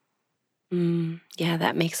 Yeah,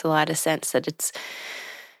 that makes a lot of sense. That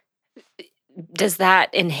does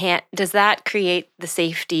that create the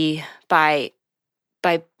safety by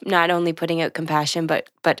not only putting out compassion, but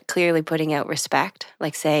clearly putting out respect,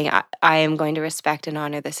 like saying, I am going to respect and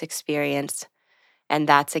honor this experience, and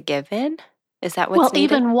that's a given? Is that what's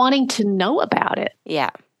needed? Even wanting to know about it.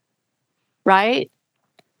 Yeah. Right?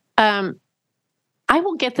 I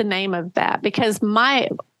will get the name of that because I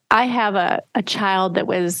have a child that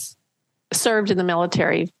was served in the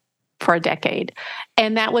military for a decade.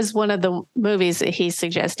 And that was one of the movies that he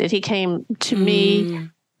suggested. He came to me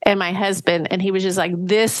and my husband, and he was just like,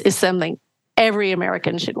 this is something every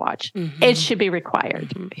American should watch. It should be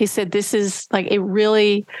required. He said, this is like,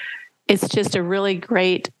 it's just a really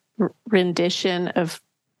great rendition of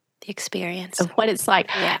the experience of what it's like.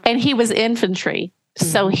 Yeah. And he was infantry.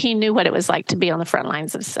 So he knew what it was like to be on the front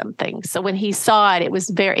lines of something. So when he saw it, it was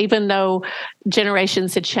even though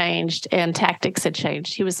generations had changed and tactics had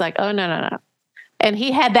changed, he was like, oh, no. And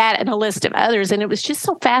he had that and a list of others. And it was just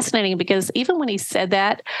so fascinating because even when he said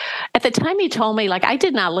that, at the time he told me, like, I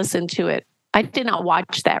did not listen to it. I did not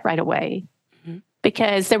watch that right away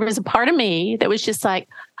because there was a part of me that was just like,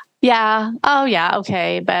 yeah, oh yeah,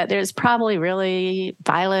 okay, but there's probably really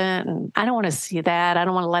violent and I don't want to see that. I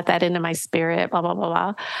don't want to let that into my spirit, blah, blah, blah,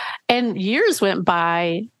 blah. And years went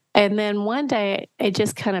by. And then one day it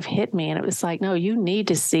just kind of hit me and it was like, no, you need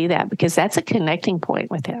to see that because that's a connecting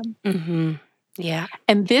point with him. Yeah.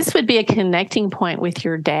 And this would be a connecting point with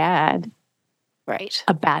your dad. Right.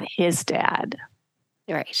 About his dad.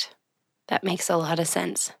 Right. That makes a lot of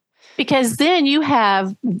sense. Because then you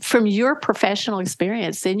have, from your professional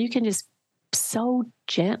experience, then you can just so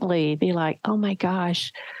gently be like, oh my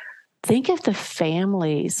gosh, think of the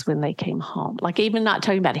families when they came home. Like even not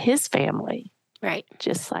talking about his family. Right.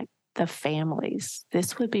 Just like the families.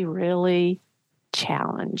 This would be really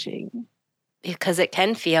challenging. Because it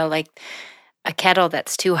can feel like a kettle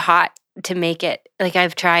that's too hot to make it. Like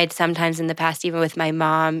I've tried sometimes in the past, even with my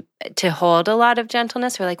mom, to hold a lot of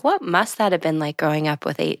gentleness. We're like, what must that have been like growing up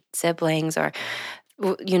with 8 siblings or,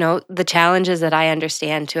 you know, the challenges that I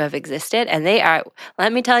understand to have existed. And they are,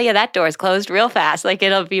 let me tell you, that door's closed real fast. Like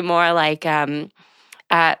it'll be more like, oh,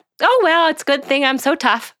 well, it's a good thing I'm so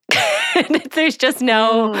tough. There's just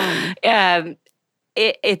no,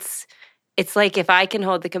 it's like if I can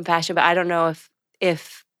hold the compassion, but I don't know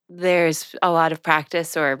if there's a lot of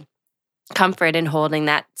practice or comfort in holding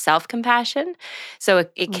that self-compassion. So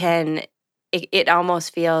it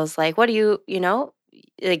almost feels like, what do you know,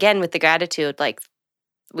 again, with the gratitude, like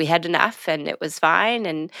we had enough and it was fine.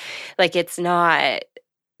 And like, there's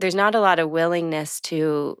not a lot of willingness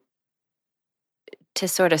to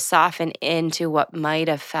sort of soften into what might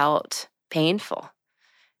have felt painful.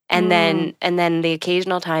 And then the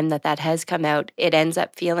occasional time that has come out, it ends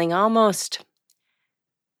up feeling almost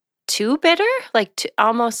too bitter, like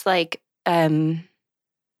almost like, I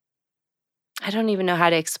don't even know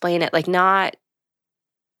how to explain it. Like not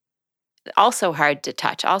also hard to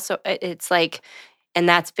touch. Also, it's like, and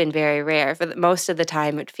that's been very rare. For most of the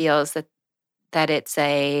time, it feels that it's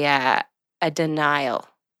a denial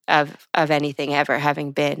of anything ever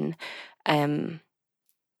having been,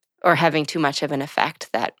 or having too much of an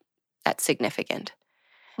effect that's significant.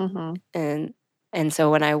 And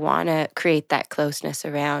so when I want to create that closeness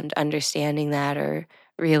around understanding that, or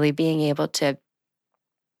really being able to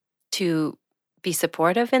be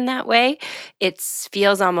supportive in that way, it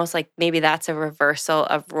feels almost like maybe that's a reversal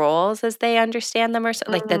of roles as they understand them, or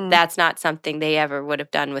like that's not something they ever would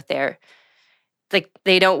have done with their, like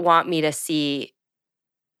they don't want me to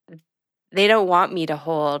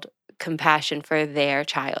hold compassion for their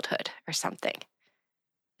childhood or something.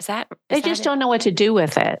 They just don't know what to do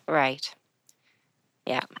with it. Right.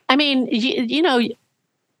 Yeah. I mean, you know,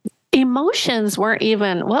 emotions weren't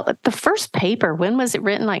even, well, the first paper, when was it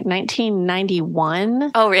written? Like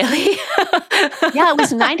 1991? Oh, really? Yeah, it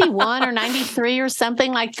was 91 or 93 or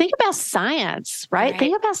something. Like, think about science, right?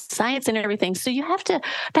 Think about science and everything. So you have to,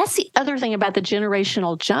 that's the other thing about the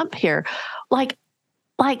generational jump here. Like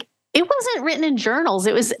it wasn't written in journals.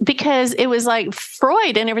 It was because it was like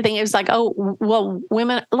Freud and everything. It was like, oh, well,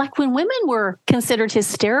 women, like when women were considered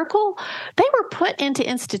hysterical, they were put into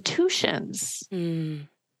institutions.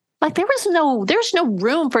 Like there's no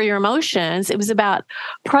room for your emotions. It was about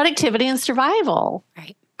productivity and survival.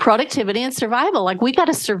 Right. Productivity and survival. Like we got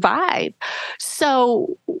to survive.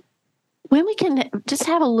 So when we can just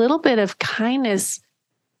have a little bit of kindness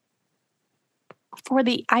for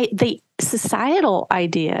the societal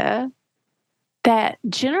idea that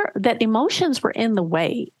emotions were in the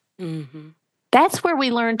way. That's where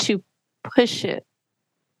we learn to push it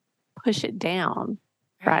down,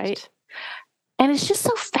 right? And it's just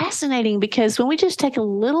so fascinating because when we just take a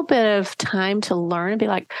little bit of time to learn and be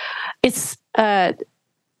like, it's that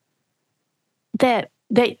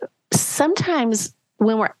they sometimes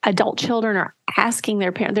when we're adult children are asking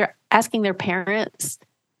their parents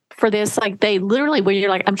for this, like they literally, when you're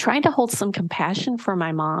like, I'm trying to hold some compassion for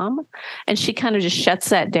my mom, and she kind of just shuts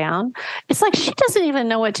that down. It's like she doesn't even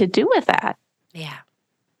know what to do with that. Yeah.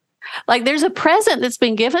 Like there's a present that's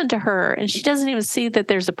been given to her and she doesn't even see that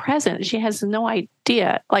there's a present. She has no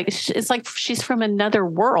idea. Like it's like she's from another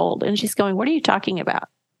world and she's going, what are you talking about?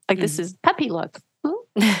 Like this is puppy look.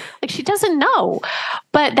 Like she doesn't know,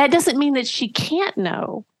 but that doesn't mean that she can't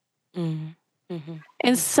know.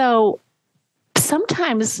 And so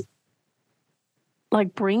sometimes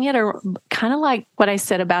like bring it, or kind of like what I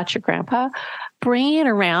said about your grandpa, bring it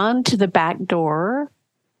around to the back door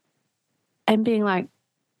and being like,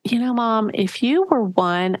 you know, Mom, if you were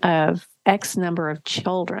one of X number of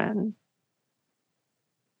children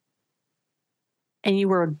and you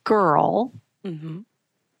were a girl,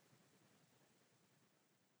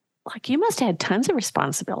 like you must have had tons of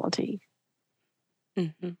responsibility.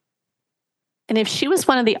 And if she was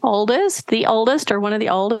one of the oldest or one of the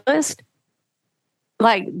oldest,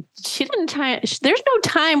 like she didn't there's no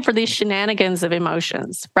time for these shenanigans of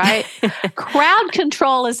emotions, right? Crowd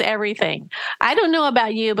control is everything. I don't know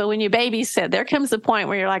about you, but when you babysit, there comes a point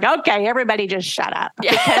where you're like, okay, everybody just shut up.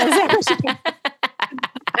 Because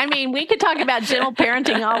I mean, we could talk about gentle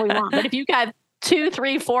parenting all we want, but if you got 2,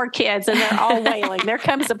 3, 4 kids and they're all wailing, there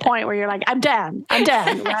comes a point where you're like, I'm done,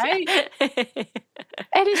 right?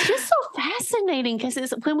 And it's just so fascinating because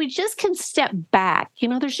it's when we just can step back, you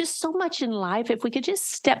know, there's just so much in life. If we could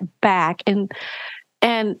just step back and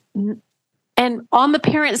on the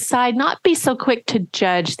parent side, not be so quick to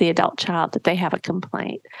judge the adult child that they have a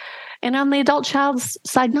complaint. And on the adult child's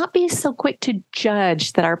side, not be so quick to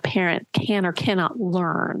judge that our parent can or cannot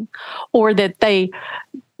learn, or that they,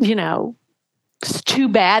 you know, it's too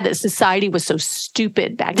bad that society was so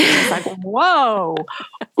stupid back then. It's like, whoa.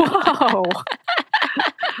 I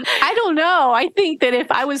don't know. I think that if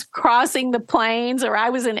I was crossing the plains or I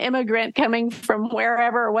was an immigrant coming from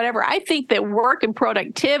wherever or whatever, I think that work and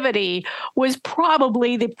productivity was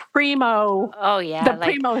probably the primo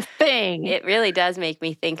thing. It really does make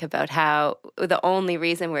me think about how the only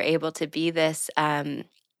reason we're able to be this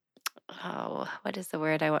what is the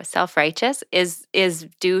word I want? Self-righteous is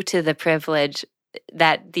due to the privilege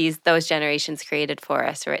that those generations created for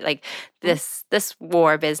us, right? Like this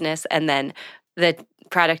war business, and then the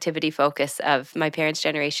productivity focus of my parents'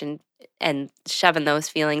 generation, and shoving those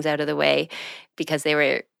feelings out of the way because they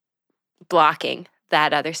were blocking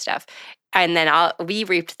that other stuff. And then we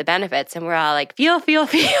reaped the benefits, and we're all like, feel,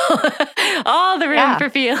 all the room for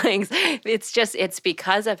feelings. It's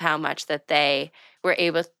because of how much that they were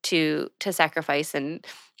able to sacrifice and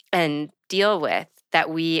deal with,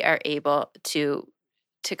 that we are able to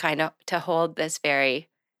kind of to hold this very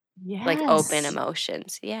like open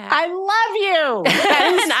emotions. Yeah. I love you.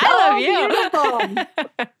 And so I love you. Beautiful.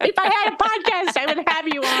 If I had a podcast, I would have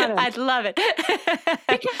you on it. I'd love it.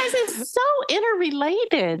 Because it's so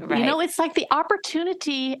interrelated. Right. You know, it's like the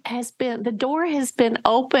door has been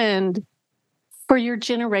opened for your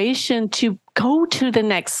generation to go to the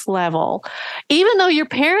next level, even though your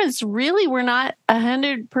parents really were not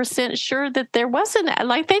 100% sure that there wasn't,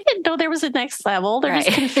 like they didn't know there was a next level. They're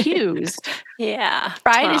just confused. Yeah.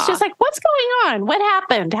 Right. Aww. It's just like, what's going on? What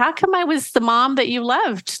happened? How come I was the mom that you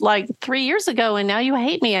loved like 3 years ago and now you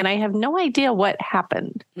hate me and I have no idea what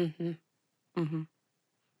happened? And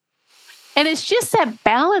it's just that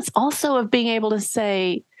balance also of being able to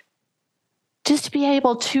say, just to be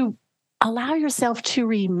able to allow yourself to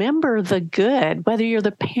remember the good, whether you're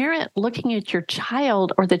the parent looking at your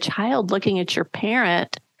child or the child looking at your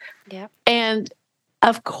parent. Yep. And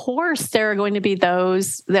of course, there are going to be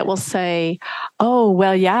those that will say, oh,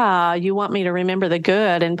 well, yeah, you want me to remember the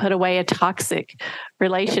good and put away a toxic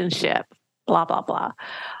relationship, blah, blah, blah.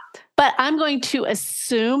 But I'm going to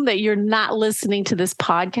assume that you're not listening to this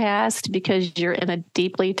podcast because you're in a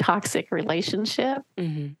deeply toxic relationship.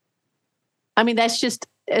 I mean, it's just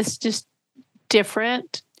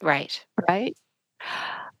different. Right.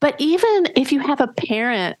 But even if you have a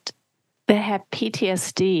parent that have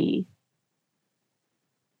PTSD,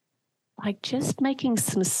 like just making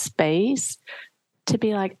some space to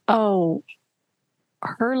be like, oh,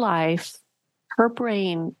 her life, her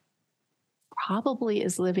brain probably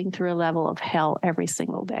is living through a level of hell every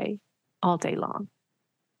single day, all day long.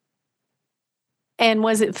 And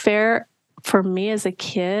was it fair for me as a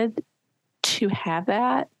kid to have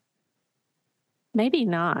that? Maybe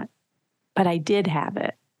not, but I did have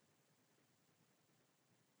it.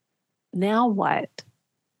 Now what?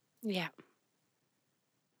 Yeah.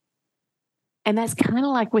 And that's kind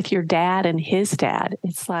of like with your dad and his dad.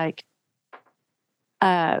 It's like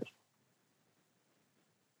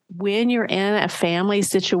when you're in a family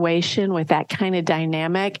situation with that kind of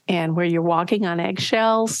dynamic and where you're walking on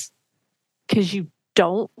eggshells because you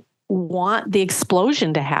don't want the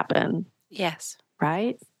explosion to happen. Yes.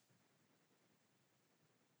 Right?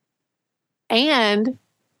 And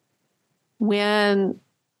when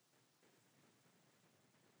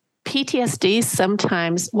PTSD,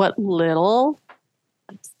 sometimes what little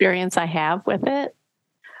experience I have with it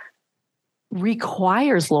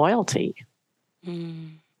requires loyalty.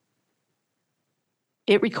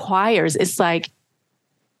 It requires, it's like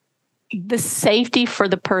the safety for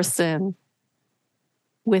the person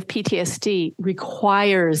with PTSD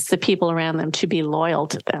requires the people around them to be loyal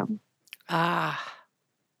to them. I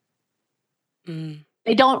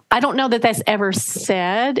don't know that that's ever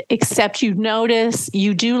said, except you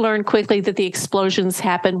do learn quickly that the explosions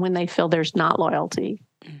happen when they feel there's not loyalty.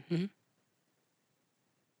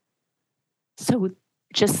 So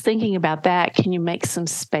just thinking about that, can you make some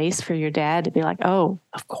space for your dad to be like, oh,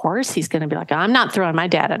 of course he's going to be like, I'm not throwing my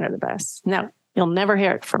dad under the bus. No, you'll never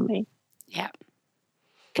hear it from me. Yeah.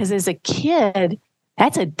 Because as a kid,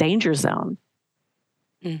 that's a danger zone.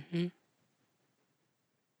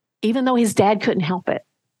 Even though his dad couldn't help it.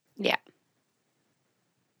 Yeah.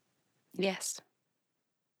 Yes.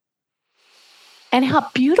 And how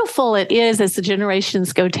beautiful it is as the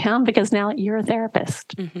generations go down, because now you're a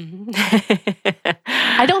therapist.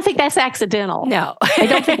 I don't think that's accidental. No. I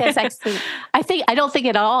don't think that's accidental. I don't think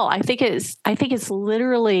at all. I think it's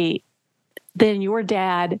literally then your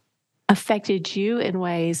dad affected you in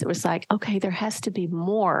ways that was like, okay, there has to be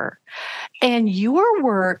more. And your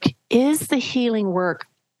work is the healing work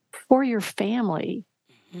for your family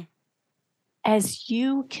as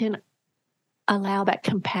you can allow that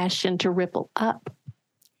compassion to ripple up.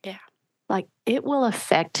 Yeah. Like it will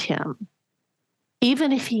affect him,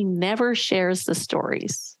 even if he never shares the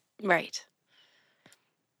stories. Right.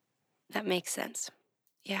 That makes sense.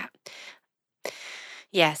 Yeah.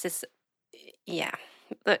 Yes,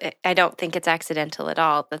 I don't think it's accidental at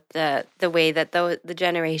all, but the way that the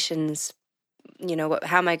generations,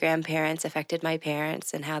 how my grandparents affected my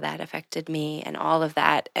parents and how that affected me and all of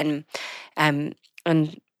that. And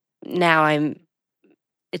now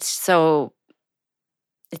it's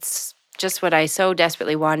just what I so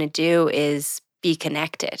desperately want to do is be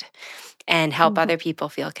connected and help other people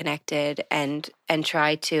feel connected and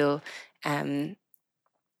try to hold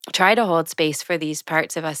space for these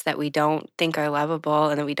parts of us that we don't think are lovable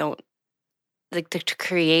and that we don't like to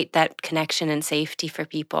create that connection and safety for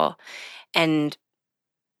people. And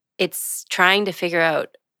it's trying to figure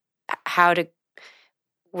out how to,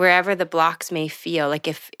 wherever the blocks may feel, like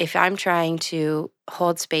if I'm trying to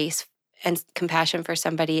hold space and compassion for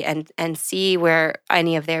somebody and see where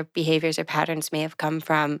any of their behaviors or patterns may have come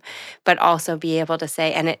from, but also be able to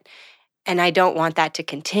say, and I don't want that to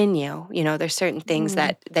continue. There's certain things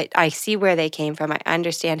that I see where they came from. I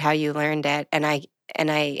understand how you learned it, and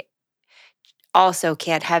I also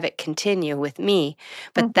can't have it continue with me.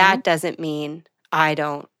 But that doesn't mean I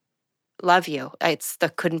don't love you.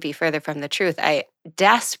 That couldn't be further from the truth. I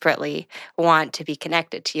desperately want to be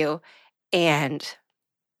connected to you and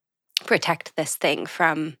protect this thing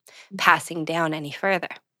from passing down any further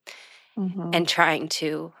and trying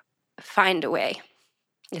to find a way.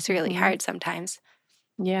 It's really hard sometimes.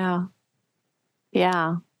 Yeah.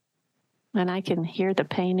 Yeah. And I can hear the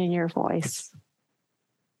pain in your voice.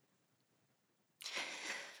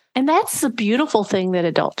 And that's the beautiful thing that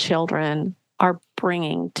adult children are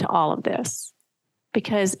bringing to all of this,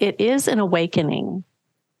 because it is an awakening.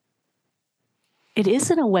 It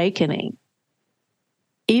is an awakening.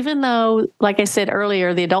 Even though, like I said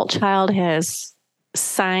earlier, the adult child has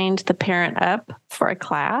signed the parent up for a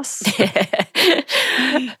class.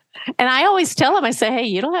 And I always tell them, I say, hey,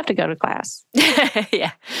 you don't have to go to class.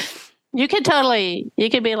 Yeah. You could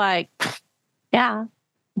be like, yeah,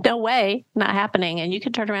 no way, not happening. And you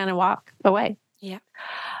can turn around and walk away. Yeah.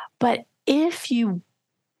 But if you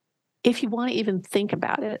want to even think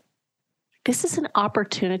about it, this is an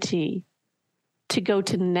opportunity to go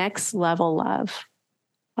to next level love.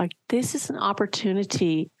 Like this is an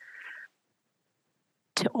opportunity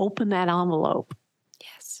to open that envelope.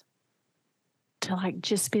 Yes. To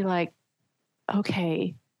just be like,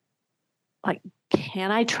 okay,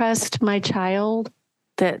 can I trust my child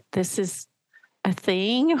that this is a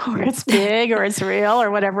thing, or it's big, or it's real,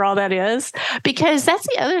 or whatever all that is? Because that's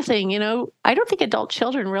the other thing, I don't think adult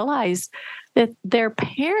children realize that their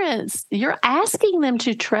parents, you're asking them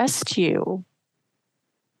to trust you,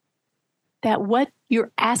 that what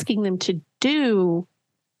you're asking them to do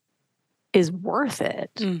is worth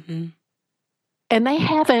it. And they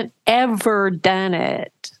haven't ever done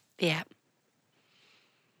it. Yeah.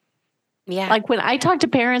 Yeah. Like when I talk to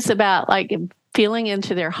parents about feeling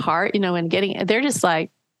into their heart, and they're just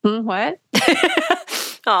like, what?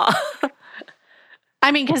 Aw.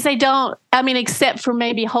 Because they don't, except for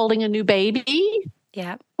maybe holding a new baby.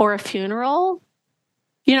 Yeah. or a funeral.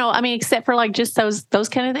 I mean, except for like just those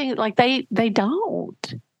kind of things, like they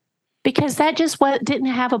don't, because that just didn't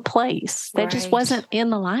have a place. That just wasn't in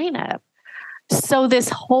the lineup. So this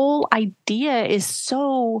whole idea is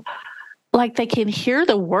so like they can hear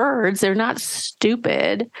the words. They're not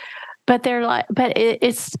stupid, but they're like, but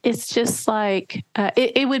it's just like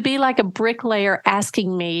it would be like a bricklayer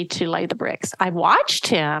asking me to lay the bricks. I watched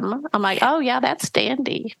him. I'm like, oh yeah, that's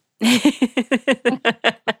dandy.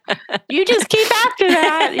 You just keep after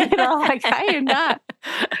that, like I am not.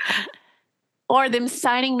 Or them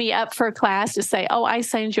signing me up for a class to say, oh, I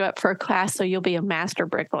signed you up for a class so you'll be a master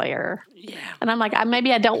bricklayer. Yeah. And I'm like,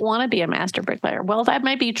 maybe I don't want to be a master bricklayer. Well, that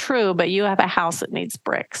may be true, but you have a house that needs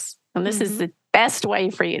bricks. And this is the best way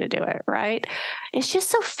for you to do it, right? It's just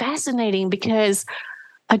so fascinating because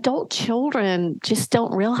adult children just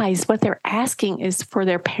don't realize what they're asking is for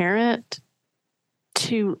their parent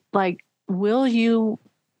to like, will you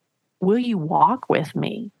walk with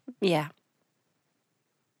me? Yeah.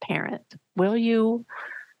 Parent,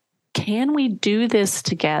 can we do this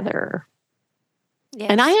together? Yes.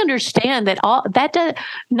 And I understand that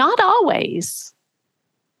not always,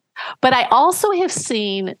 but I also have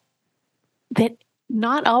seen that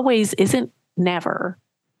not always isn't never.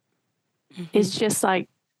 It's just like,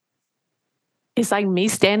 it's like me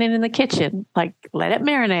standing in the kitchen, like let it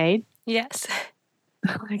marinate. Yes.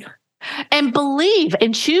 And believe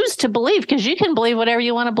and choose to believe, because you can believe whatever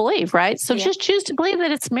you want to believe, right? So just choose to believe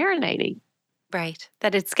that it's marinating. Right.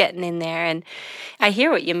 That it's getting in there. And I hear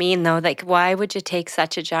what you mean, though. Like, why would you take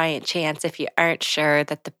such a giant chance if you aren't sure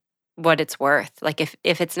that what it's worth? Like, if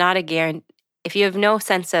it's not a guarantee, if you have no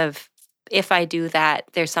sense of, if I do that,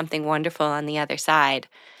 there's something wonderful on the other side,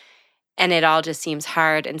 and it all just seems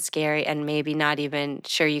hard and scary and maybe not even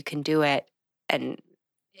sure you can do it, and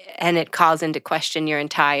it calls into question your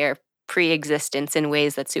entire pre-existence in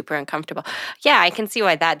ways that's super uncomfortable. Yeah, I can see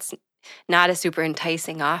why that's not a super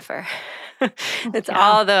enticing offer. It's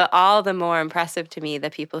all the more impressive to me, the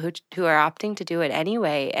people who are opting to do it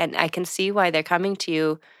anyway. And I can see why they're coming to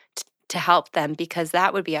you to help them, because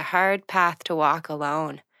that would be a hard path to walk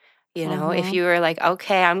alone. If you were like,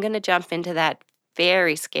 okay, I'm going to jump into that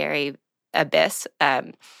very scary abyss,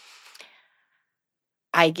 I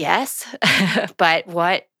guess, but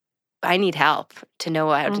I need help to know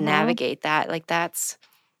how to navigate that. Like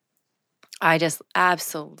I just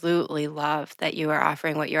absolutely love that you are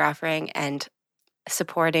offering what you're offering and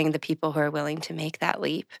supporting the people who are willing to make that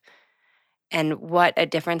leap. And what a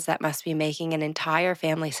difference that must be making in entire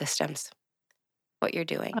family systems, what you're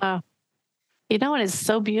doing. It is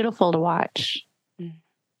so beautiful to watch.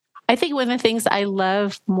 I think one of the things I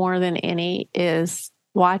love more than any is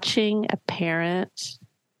watching a parent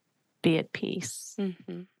be at peace.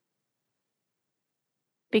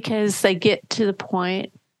 Because they get to the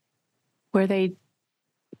point where they're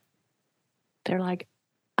like,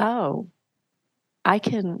 oh,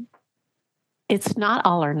 it's not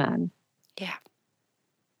all or none. Yeah.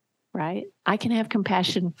 Right? I can have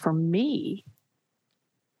compassion for me.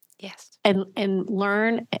 Yes. And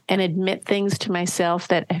learn and admit things to myself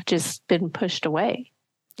that have just been pushed away.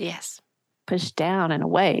 Yes. Pushed down and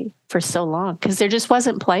away for so long because there just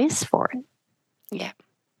wasn't place for it. Yeah.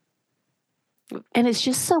 And it's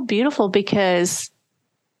just so beautiful because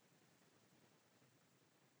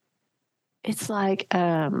it's like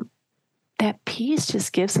that peace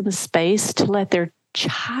just gives them the space to let their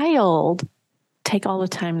child take all the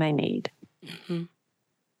time they need.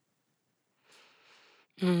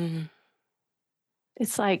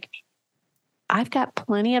 It's like, I've got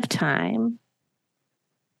plenty of time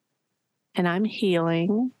and I'm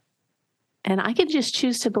healing, and I can just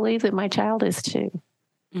choose to believe that my child is too.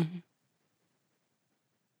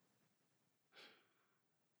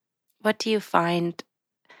 What do you find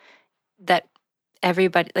that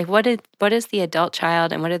everybody, like, what is the adult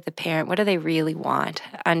child and what is the parent, what do they really want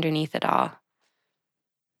underneath it all?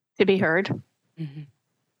 To be heard.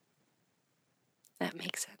 That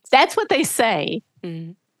makes sense. That's what they say.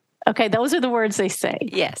 Okay, those are the words they say.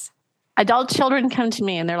 Yes. Adult children come to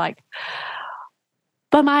me and they're like,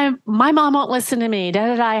 but my mom won't listen to me.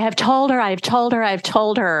 I have told her.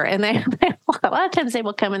 And they a lot of times they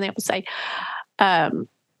will come and they will say,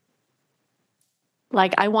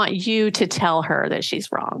 like, I want you to tell her that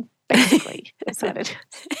she's wrong, basically. That's what it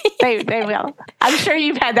is. They will. I'm sure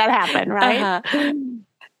you've had that happen, right?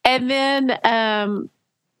 And then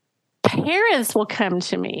parents will come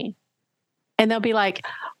to me and they'll be like,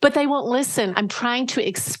 but they won't listen. I'm trying to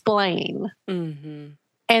explain.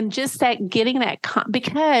 And just that getting that,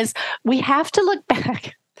 because we have to look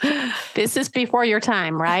back. This is before your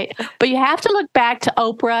time, right? But you have to look back to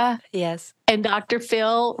Oprah. Yes. And Dr.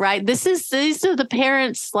 Phil, right? These are the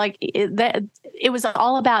parents, like it was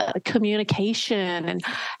all about communication and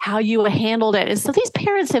how you handled it. And so these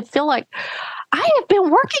parents feel like, I have been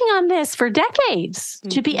working on this for decades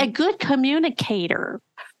to be a good communicator.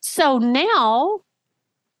 So now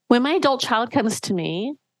when my adult child comes to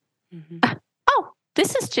me, oh,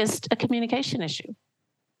 this is just a communication issue.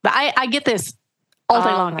 But I get this all day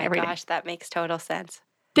long. Oh my gosh, that makes total sense.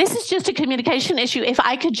 This is just a communication issue. If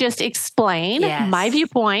I could just explain my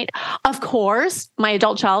viewpoint, of course, my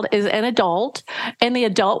adult child is an adult, and the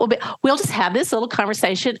adult we'll just have this little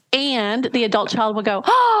conversation, and the adult child will go,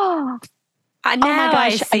 oh my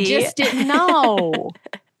gosh, I just didn't know.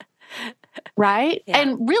 Right? Yeah.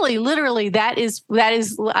 And really, literally, that is,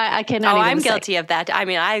 I cannot even I'm say. guilty of that. I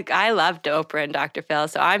mean, I loved Oprah and Dr. Phil,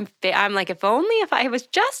 so I'm like, if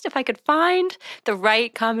I could find the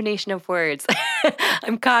right combination of words,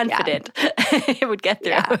 I'm confident it would get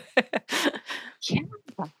through. Yeah.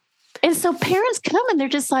 And so parents come and they're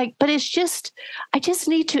just like, but it's just, I just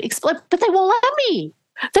need to explain, but they won't let me.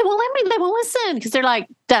 They won't listen because they're like,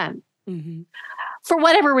 done. Mm-hmm. For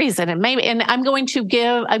whatever reason. And I'm going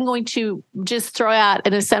to just throw out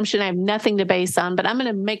an assumption I have nothing to base on, but I'm going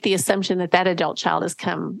to make the assumption that adult child has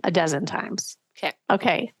come a dozen times.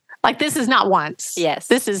 Okay. Like this is not once. Yes.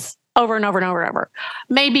 This is over and over and over and over,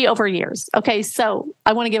 maybe over years. Okay. So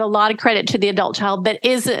I want to give a lot of credit to the adult child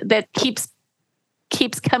that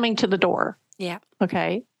keeps coming to the door. Yeah.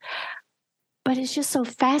 Okay. But it's just so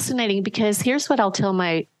fascinating because here's what I'll tell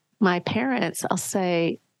my parents. I'll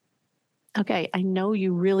say, okay, I know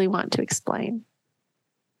you really want to explain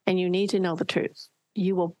and you need to know the truth.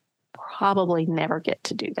 You will probably never get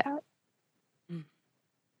to do that. Mm.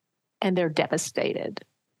 And they're devastated.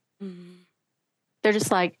 Mm. They're just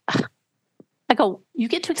like, I go, you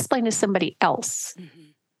get to explain to somebody else.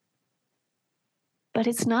 Mm-hmm. But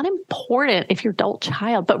it's not important if you're adult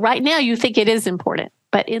child. But right now you think it is important.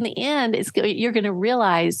 But in the end, you're going to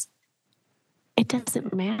realize it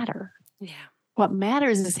doesn't matter. Yeah. What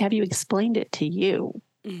matters is have you explained it to you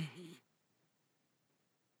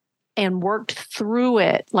and worked through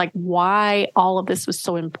it, like why all of this was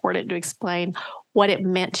so important to explain, what it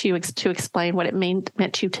meant to you to explain, what it meant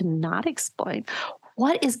to you to not explain.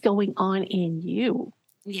 What is going on in you?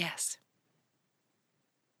 Yes.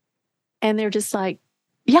 And they're just like,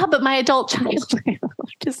 yeah, but my adult child,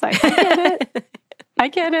 just like, I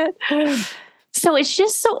get it. So it's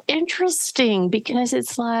just so interesting because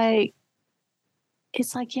it's like,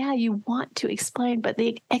 yeah, you want to explain, but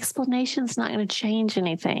the explanation's not going to change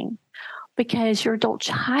anything because your adult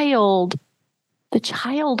child, the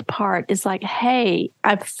child part is like, hey,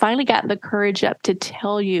 I've finally gotten the courage up to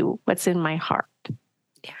tell you what's in my heart.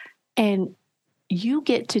 Yeah. And you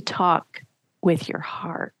get to talk with your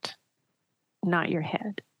heart, not your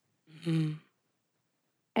head. Mm-hmm.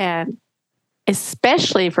 And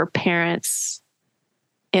especially for parents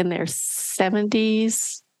in their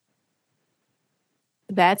 70s,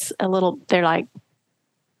 that's they're like,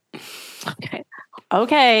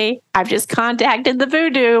 okay, I've just contacted the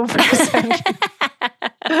voodoo person.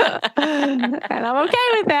 And I'm okay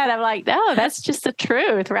with that. I'm like, no, that's just the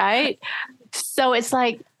truth, right? So it's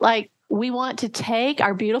like we want to take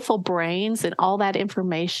our beautiful brains and all that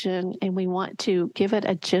information and we want to give it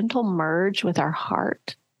a gentle merge with our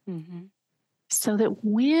heart. Mm-hmm. So that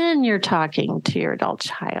when you're talking to your adult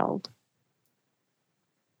child,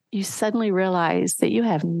 you suddenly realize that you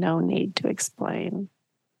have no need to explain.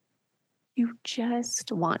 You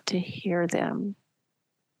just want to hear them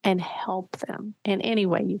and help them in any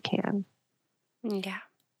way you can. Yeah.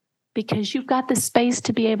 Because you've got the space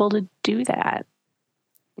to be able to do that.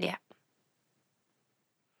 Yeah.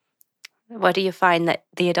 What do you find that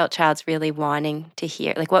the adult child's really wanting to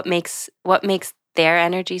hear? Like what makes their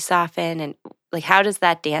energy soften? And like how does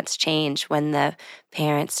that dance change when the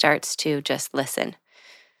parent starts to just listen?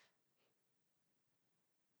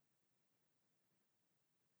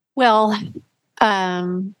 Well,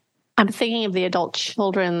 I'm thinking of the adult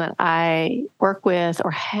children that I work with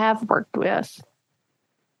or have worked with.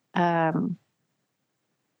 And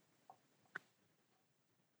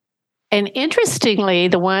interestingly,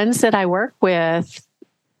 the ones that I work with,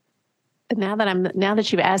 now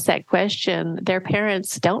that you've asked that question, their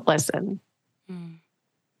parents don't listen. Mm.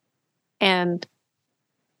 And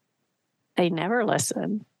they never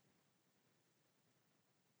listen.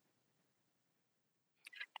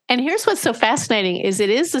 And here's what's so fascinating is it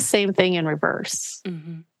is the same thing in reverse,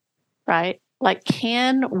 right? Like,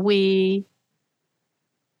 can we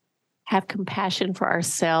have compassion for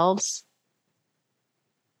ourselves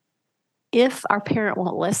if our parent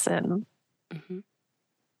won't listen,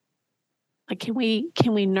 like, can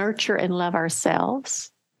we nurture and love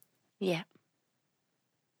ourselves? Yeah.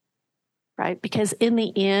 Right? Because in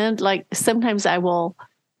the end, like, sometimes I will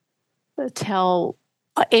tell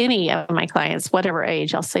any of my clients, whatever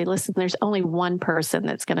age, I'll say, listen, there's only one person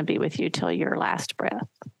that's going to be with you till your last breath.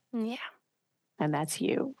 Yeah. And that's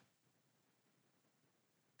you.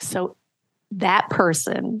 So that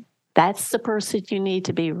person, that's the person you need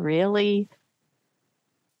to be really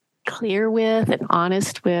clear with and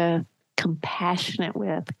honest with, compassionate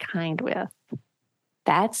with, kind with.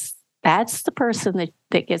 That's the person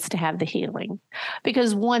that gets to have the healing.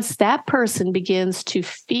 Because once that person begins to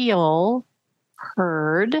feel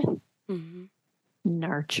heard,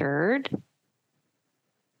 nurtured,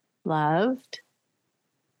 loved,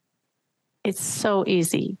 it's so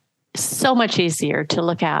easy, so much easier to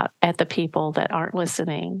look out at the people that aren't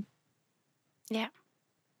listening. Yeah.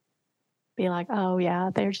 Be like, oh yeah,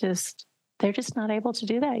 they're just not able to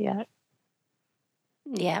do that yet.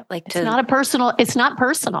 Yeah, like it's not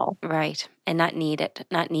personal. Right. And not need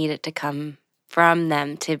it to come from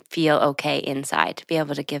them to feel okay inside, to be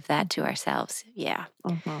able to give that to ourselves. Yeah.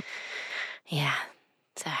 Yeah.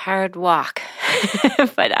 It's a hard walk.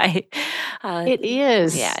 But it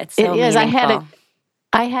is. Yeah, it's so meaningful.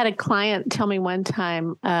 I had a client tell me one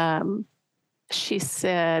time, she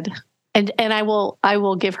said, and I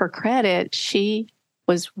will give her credit, she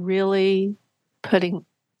was really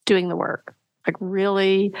doing the work. Like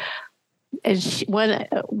really, and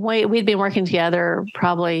we'd been working together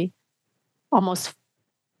probably almost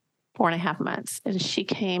 4.5 months. And she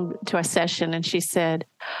came to a session and she said,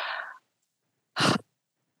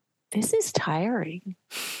 this is tiring.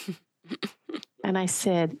 And I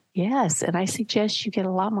said, yes. And I suggest you get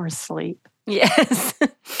a lot more sleep. Yes.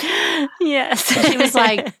 Yes. And she was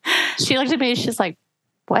like, she looked at me and she's like,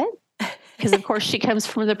 what? Because of course she comes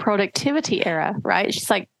from the productivity era, right?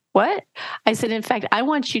 She's like, what? I said, in fact, I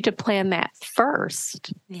want you to plan that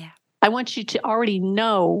first. Yeah. I want you to already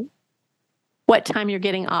know what time you're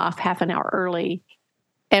getting off half an hour early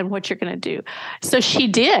and what you're going to do. So she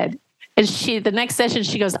did. And the next session,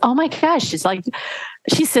 she goes, oh my gosh.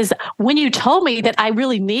 She says, when you told me that I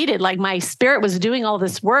really needed, like my spirit was doing all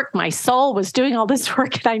this work, my soul was doing all this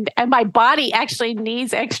work, and my body actually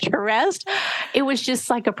needs extra rest, it was just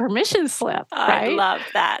like a permission slip. Right? I love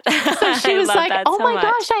that. So she was like, oh so my much.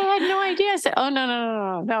 gosh, I had no idea. I said, oh,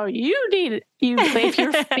 no. You need it. If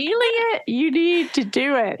you're feeling it, you need to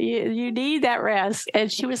do it. You need that rest.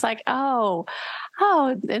 And she was like, oh,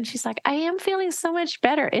 and she's like, I am feeling so much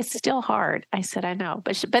better. It's still hard. I said, I know.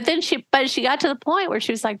 But then she got to the point where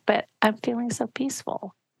she was like, but I'm feeling so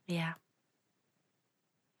peaceful. Yeah.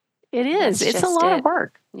 It is. It's a lot of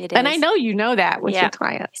work. It is. And I know you know that with your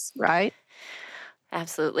clients, right?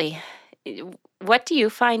 Absolutely. What do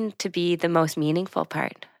you find to be the most meaningful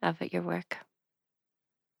part of your work?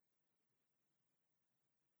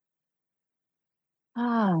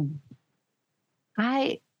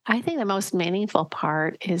 I think the most meaningful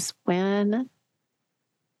part is when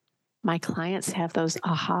my clients have those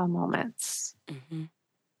aha moments.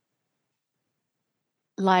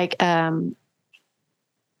 Like,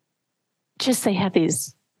 just they have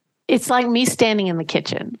these, it's like me standing in the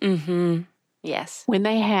kitchen. Yes. When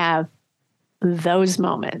they have those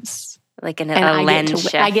moments. Like a lens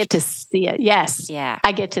shift. I get to see it. Yes. Yeah.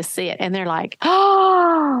 I get to see it. And they're like,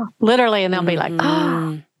 oh, literally. And they'll be like,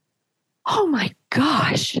 oh my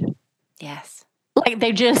gosh. Yes. Like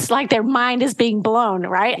they just, like their mind is being blown,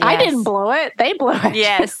 right? Yes. I didn't blow it. They blew it.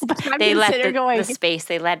 Yes. They let the space,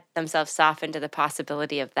 they let themselves soften to the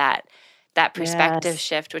possibility of that perspective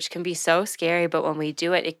shift, which can be so scary. But when we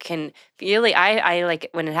do it, it can really, I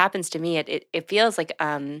like when it happens to me, it feels like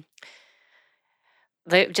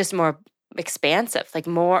just more expansive, like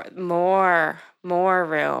more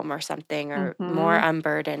room or something, or more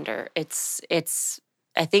unburdened, or it's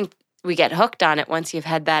I think we get hooked on it once you've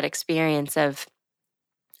had that experience of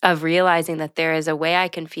realizing that there is a way I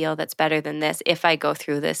can feel that's better than this if I go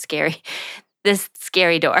through this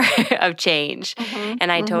scary door of change.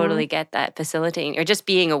 And I totally get that. Facilitating or just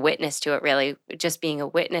being a witness to it, really just being a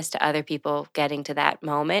witness to other people getting to that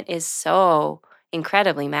moment is so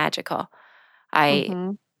incredibly magical.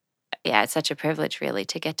 It's such a privilege really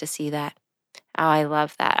to get to see that. Oh, I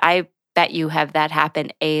love that. I bet you have that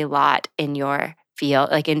happen a lot in your field,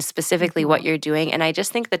 like in specifically what you're doing. And I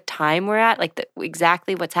just think the time we're at, like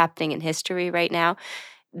exactly what's happening in history right now,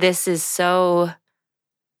 this is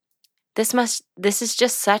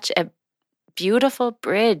just such a beautiful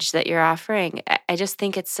bridge that you're offering. I just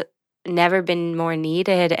think it's never been more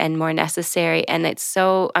needed and more necessary. And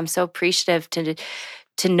I'm so appreciative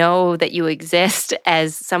to know that you exist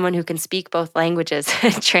as someone who can speak both languages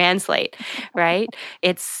and translate, right?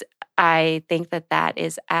 I think that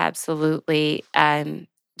is absolutely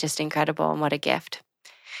just incredible, and what a gift.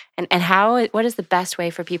 And what is the best way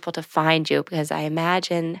for people to find you? Because I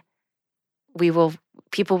imagine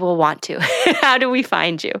people will want to. How do we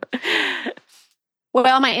find you?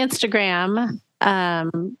 Well, my Instagram,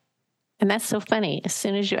 and that's so funny. As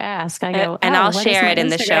soon as you ask, I go, and I'll share it in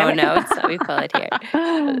the show notes. Let me pull it here.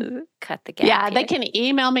 Cut the gap. Yeah, here. they can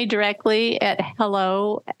email me directly at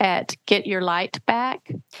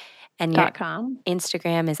hello@getyourlightback.com. And your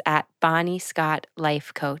Instagram is at Bonny Scott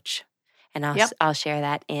Life Coach. And I'll share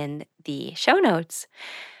that in the show notes.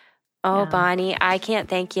 Oh, yeah. Bonny, I can't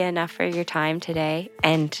thank you enough for your time today.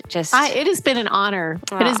 And it has been an honor.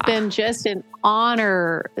 It has been just an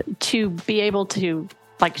honor to be able to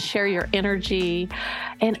share your energy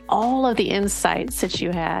and all of the insights that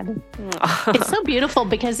you had. It's so beautiful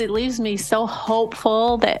because it leaves me so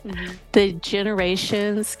hopeful that the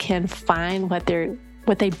generations can find what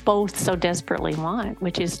they both so desperately want,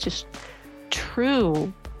 which is just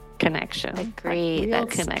true connection. Agree.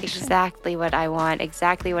 That's connection. Exactly what I want,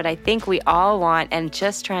 exactly what I think we all want, and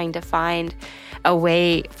just trying to find a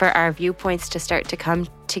way for our viewpoints to start to come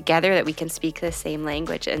together, that we can speak the same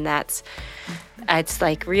language. And it's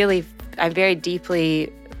really, I'm very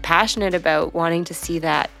deeply passionate about wanting to see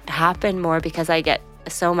that happen more, because I get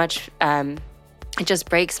so much, it just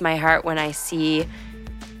breaks my heart when I see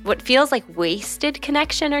what feels like wasted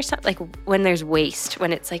connection, or something, like when there's waste,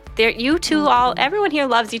 when it's like you two everyone here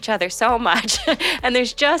loves each other so much and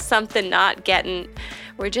there's just something not getting,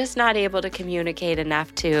 we're just not able to communicate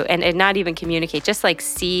enough and not even communicate, just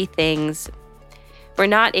see things. We're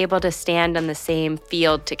not able to stand on the same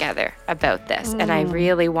field together about this. And I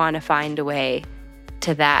really want to find a way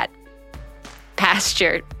to that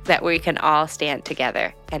pasture that we can all stand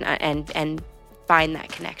together and find that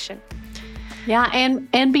connection. Yeah,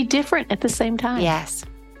 and be different at the same time. Yes.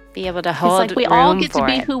 Be able to hold we room all get to for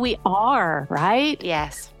be it. who we are, right?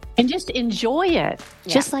 Yes. And just enjoy it.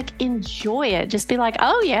 Yeah. Just enjoy it. Just be like,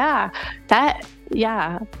 oh yeah,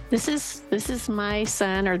 this is my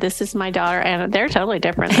son, or this is my daughter, and they're totally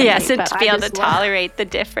different. Yes, and to be able to tolerate the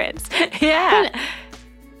difference. Yeah.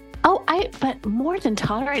 But more than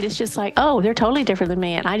tolerate, it's just they're totally different than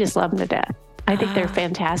me, and I just love them to death. I think they're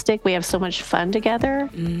fantastic. We have so much fun together,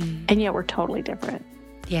 and yet we're totally different.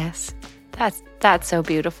 Yes, that's so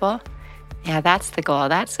beautiful. Yeah, that's the goal.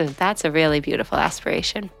 That's a really beautiful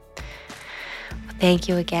aspiration. Well, thank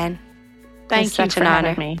you again. Thank you such for an honor.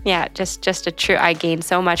 having me. Yeah, just a true. I gained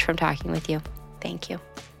so much from talking with you. Thank you.